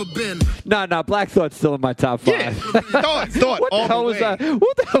I've ever been. No, Black Thought's still in my top 5. Yeah, thought What all the hell the was way. I?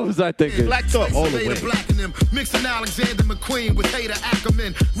 What the hell was I thinking? Black Thought all the Later way. black in them, mixing Alexander McQueen with Hader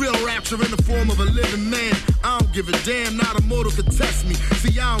Ackerman. Real rapture in the form of a living man. I don't give a damn, not a mortal could test me.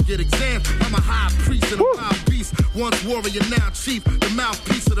 See, I don't get exams. I'm a high priest and a wild beast. Once warrior, now chief. The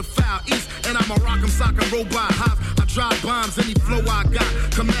mouthpiece of the foul east. And I'm a rock'em sock'em robot hop. I drop bombs, any flow I got.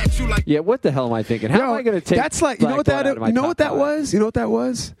 Come at you like. Yeah, what the hell am I thinking? How am I going to take? That's like, you know Black what Thought that out of my you know top what that 5? was? You know what that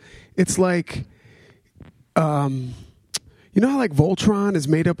was? It's like you know how like Voltron is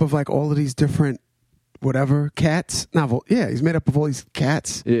made up of like all of these different whatever cats? He's made up of all these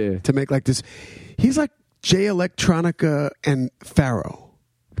cats to make like this. He's like Jay Electronica and Pharaoh.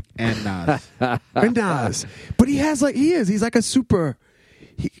 And Nas. And Nas. But he's like a super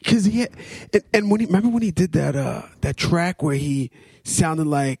because remember when he did that track where he sounded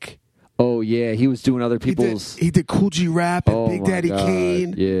like Oh yeah, he was doing other people's. he did Cool G Rap and Oh, Big my Daddy God.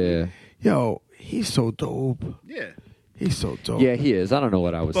 Kane. Yeah. Yo, he's so dope. Yeah. He's so dope. Yeah, he is. I don't know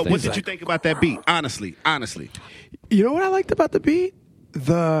what I was But thinking. what did you think about that beat? Honestly. You know what I liked about the beat?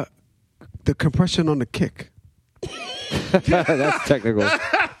 The compression on the kick. That's technical.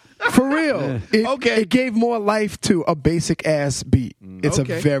 For real. It gave more life to a basic ass beat. It's a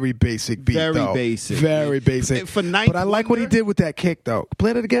very basic beat. Very though. basic. Very basic. For Ninth but I like what he Wonder- did with that kick though.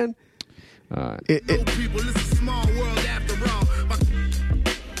 Play that again. All right. No people, it's a small world after all.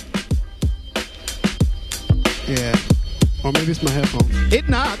 Yeah. Or maybe it's my headphones. It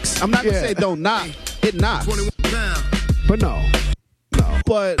knocks. I'm not going to Yeah. say it don't knock. It knocks. 21 pound. But no.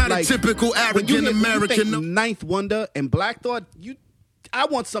 But Not like, a typical when you arrogant think American. Ninth Wonder and Black Thought, I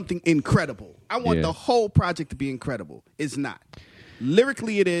want something incredible. I want the whole project to be incredible. It's not.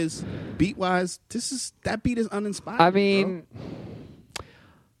 Lyrically, it is. Beat wise, that beat is uninspiring. I mean,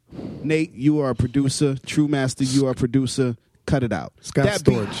 bro. Nate, you are a producer. True Master, you are a producer. Cut it out. Scott that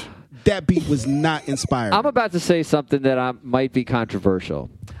Storch. That beat was not inspiring. I'm about to say something that might be controversial.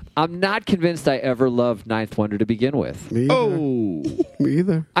 I'm not convinced I ever loved Ninth Wonder to begin with. Me either. Oh, Me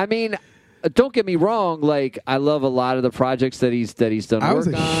either. I mean, don't get me wrong. Like, I love a lot of the projects that he's done. I was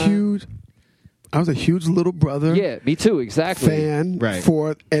a huge Little Brother. Yeah, me too. Exactly. Fan Right.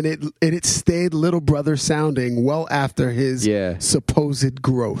 and it stayed Little Brother sounding well after his supposed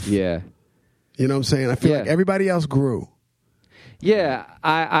growth. Yeah. You know what I'm saying? I feel like everybody else grew. Yeah,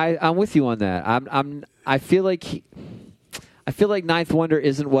 I'm with you on that. I feel like Ninth Wonder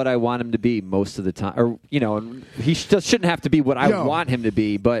isn't what I want him to be most of the time, or and he just shouldn't have to be what I want him to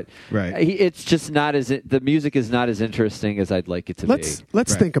be. But it's just not the music is not as interesting as I'd like it to be.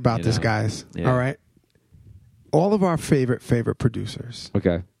 Let's think about this, guys. Yeah. All right, all of our favorite producers.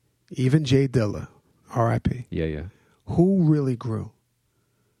 Okay, even Jay Dilla, R.I.P. Yeah. Who really grew?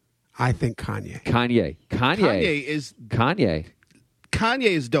 I think Kanye. Kanye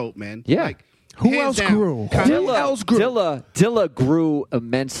is dope, man. Yeah. Like, Who else grew? Dilla grew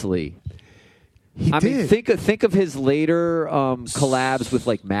immensely. He did. mean, think of his later collabs with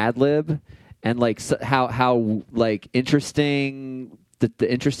like Madlib, and like how like interesting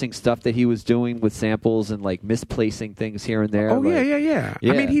the interesting stuff that he was doing with samples and like misplacing things here and there. Oh like, yeah.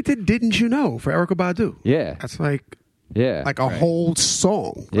 I mean, he did "Didn't You Know" for Erykah Badu. Yeah, that's like a whole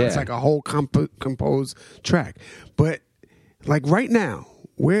song. Yeah. It's like a whole composed track. But like right now,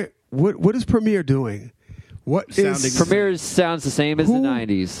 what is Premier doing? Premier sounds the same as the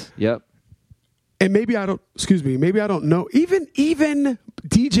 90s. Yep. And maybe I don't know. Even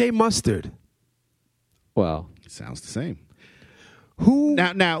DJ Mustard. Well, it sounds the same. Who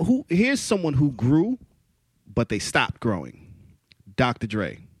here's someone who grew, but they stopped growing. Dr.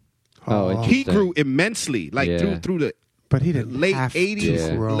 Dre. Oh, he grew immensely, like through the but he didn't late have 80s,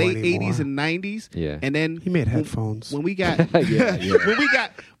 to grow late anymore. 80s and 90s. Yeah. And then he made headphones. When we got when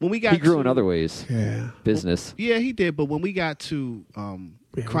we got he grew in other ways. Yeah. Business. Yeah, he did, but when we got to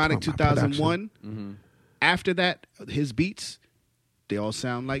Chronic 2001, after that his beats, they all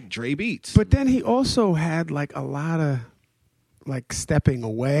sound like Dre beats. But then he also had like a lot of like stepping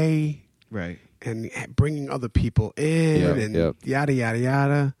away, right, and bringing other people in, and yada yada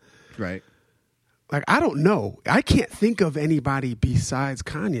yada, right. Like I don't know, I can't think of anybody besides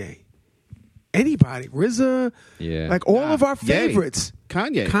Kanye. Anybody, RZA, like all of our favorites.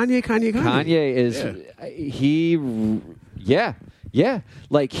 Kanye is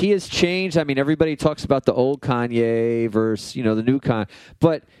like he has changed. I mean, everybody talks about the old Kanye versus the new Kanye,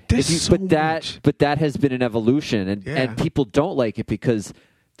 but that has been an evolution, and people don't like it because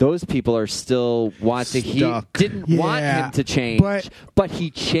those people are still want him to change, but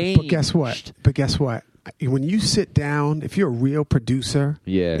he changed. But guess what? When you sit down, if you're a real producer,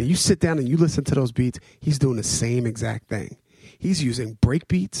 and you sit down and you listen to those beats, he's doing the same exact thing. He's using break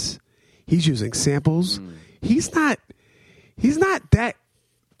beats. He's using samples. He's not that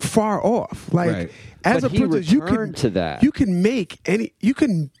far off. Like as but a producer, you can make any.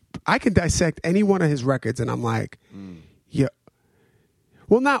 I can dissect any one of his records, and I'm like, yeah.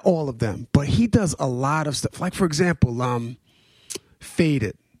 Well, not all of them, but he does a lot of stuff. Like for example,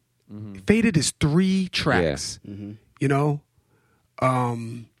 Faded. Faded is 3 tracks. Oh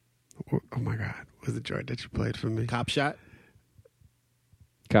my God, what was the joint that you played for me? Cop Shot.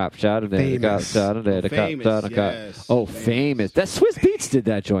 Cop shot of it. Cop shot of it. Famous. Oh, Famous. That Swizz Beatz did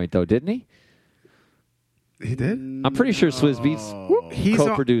that joint though, didn't he? He did. I'm pretty sure Swizz Beatz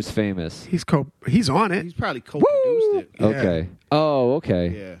co-produced Famous. He's on it. He's probably co-produced it. Okay. Oh, okay.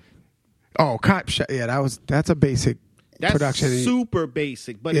 Yeah. Oh, Cop Shot. Yeah, that's a basic production. Super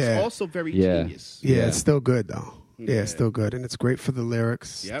basic, but it's also very genius. Yeah, it's still good though. Yeah, it's still good, and it's great for the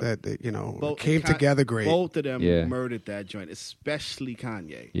lyrics that came together great. Both of them murdered that joint, especially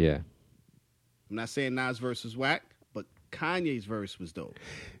Kanye. Yeah, I'm not saying Nas' verse was whack, but Kanye's verse was dope.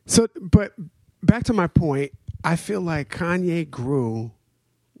 So, but back to my point, I feel like Kanye grew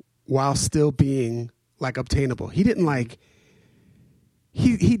while still being like obtainable. He didn't like.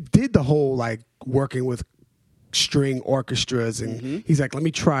 He did the whole like working with string orchestras, and he's like, let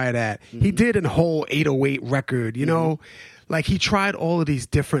me try that. He did a whole 808 record, like he tried all of these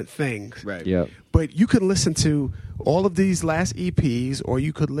different things. Right. Yeah. But you could listen to all of these last EPs, or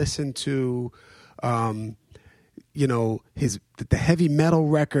you could listen to, the heavy metal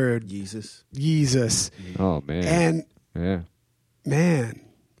record, Yeezus. Oh man. And man.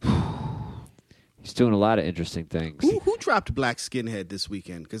 He's doing a lot of interesting things. Who dropped Black Skinhead this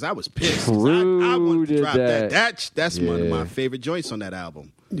weekend? Because I was pissed. True I wanted to drop that. That's one of my favorite joints on that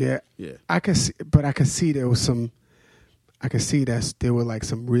album. Yeah. I could see there was some. I could see that there were like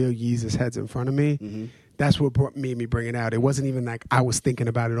some real Yeezus heads in front of me. That's what made me bring it out. It wasn't even like I was thinking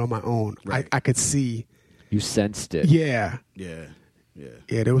about it on my own. Right. I could see. You sensed it. Yeah. Yeah.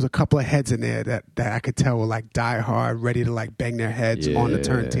 There was a couple of heads in there that I could tell were like die hard, ready to like bang their heads on the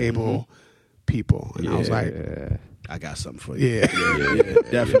turntable. people, and I was like, I got something for you. yeah.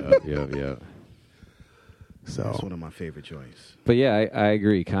 Definitely. Yeah. So That's one of my favorite joints. But yeah, I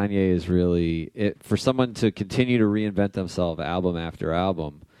agree. Kanye is really for someone to continue to reinvent themselves album after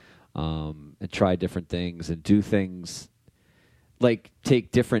album, and try different things and do things like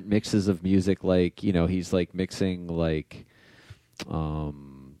take different mixes of music. Like, you know, he's like mixing like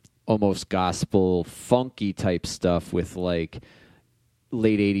almost gospel funky type stuff with like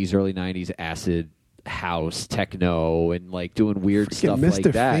late 80s, early 90s acid house, techno, and like doing weird freaking stuff Mr.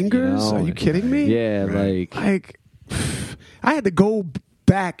 like that. Fingers? You know? Are you kidding me? Yeah, like I had to go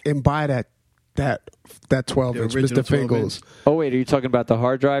back and buy that 12-inch original Mr. Fingers. oh wait, are you talking about the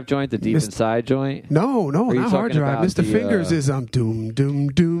hard drive joint, the deep inside joint? No, Are you not hard talking drive. about Mr. the, Fingers is doom doom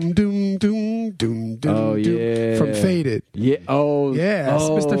doom doom doom doom doom Oh yeah, from Faded. Yeah. Oh Yeah, it's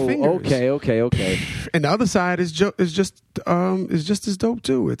Mr. Fingers. Okay. And the other side is just as dope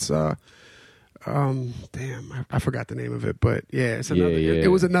too. It's damn, I forgot the name of it, but yeah, it's another. Yeah. It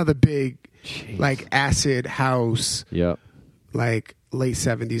was another big Jeez. like acid house, Yep. like late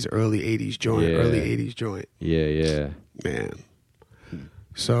 70s, early 80s joint, Yeah. early 80s joint, Yeah. man.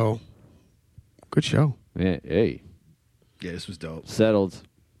 So good show. Man, hey, Yeah, this was dope. settled.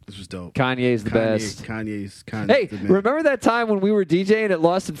 This was dope. Kanye's the best. Kanye's Hey, the man. remember that time when we were DJing at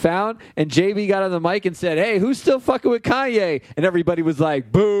Lost and Found and JB got on the mic and said, "Hey, who's still fucking with Kanye?" And everybody was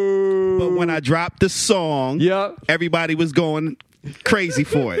like, "Boo!" But when I dropped the song, Yep. everybody was going crazy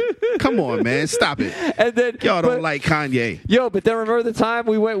for it. Come on, man, stop it. And then Y'all don't but- like Kanye. Yo, but then remember the time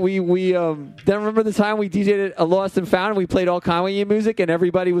we went? Then remember the time we DJ'd at Lost and Found and we played all Kanye music and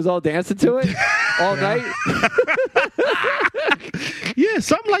everybody was all dancing to it all night. Yeah,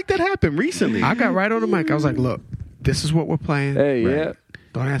 something like that happened recently. I got right on the mic. I was like, look, this is what we're playing. Hey, Right. yeah.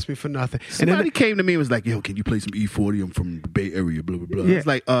 Don't ask me for nothing. Somebody came to me and was like, "Yo, can you play some E40? I'm from the Bay Area." Blah blah blah. Yeah. It's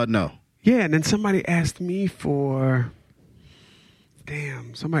like, no. Yeah, and then somebody asked me for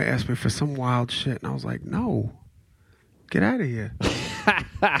some wild shit, and I was like, no, get out of here.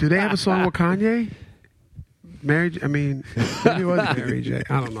 Do they have a song with Kanye? Maybe it wasn't Mary J.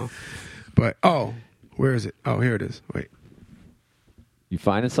 I don't know. But, where is it? Oh, here it is. Wait. You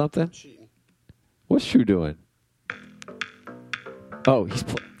finding something? What's True doing? Oh, he's.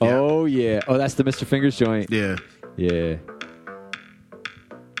 Oh yeah. Oh, that's the Mr. Fingers joint. Yeah. Yeah.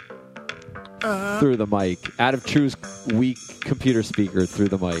 Through the mic, out of True's weak computer speaker, through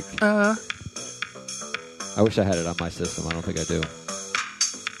the mic. I wish I had it on my system. I don't think I do.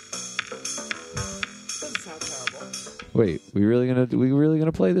 Doesn't sound terrible. Wait, we really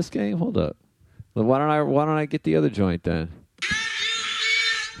gonna play this game? Hold up. Well, why don't I get the other joint then?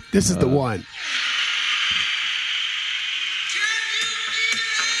 This is the one.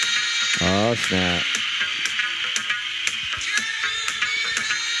 Oh snap!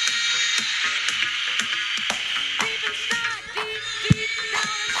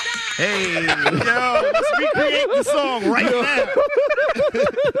 Hey, yo, let's recreate the song right now.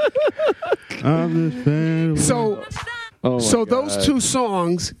 I'm just fan. So Oh my So those God. two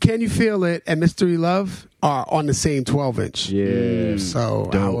songs, Can You Feel It and Mystery Love, are on the same 12-inch. Yeah. So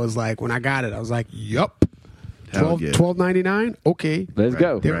I Dope. was like, when I got it, I was like, yup. Hell yeah. $12.99? Okay. Let's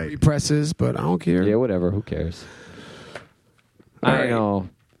go. They're Right. represses, but I don't care. Yeah, whatever. Who cares? All I right. know.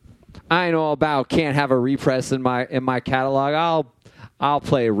 I know about can't have a repress in my catalog. I'll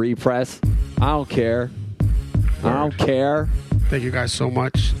play a repress. I don't care. I don't care. Thank you guys so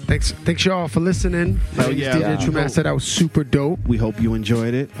much. Thanks y'all for listening. My Hell name is yeah. DJ Yeah. True Master. That was super dope. We hope you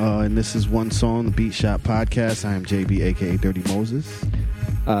enjoyed it. And this is One Song, the Beat Shop Podcast. I am JB, a.k.a. Dirty Moses.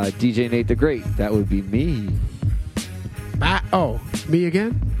 DJ Nate the Great. That would be me. Me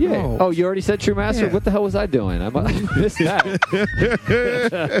again? Yeah. Oh, you already said True Master? Yeah. What the hell was I doing? I missed that.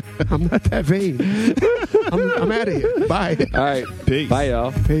 I'm not that vain. I'm out of here. Bye. All right. Peace. Bye,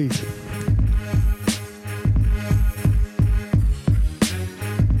 y'all. Peace.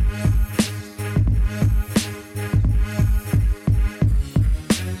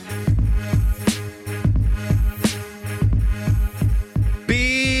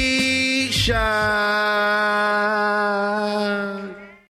 Beat Shop.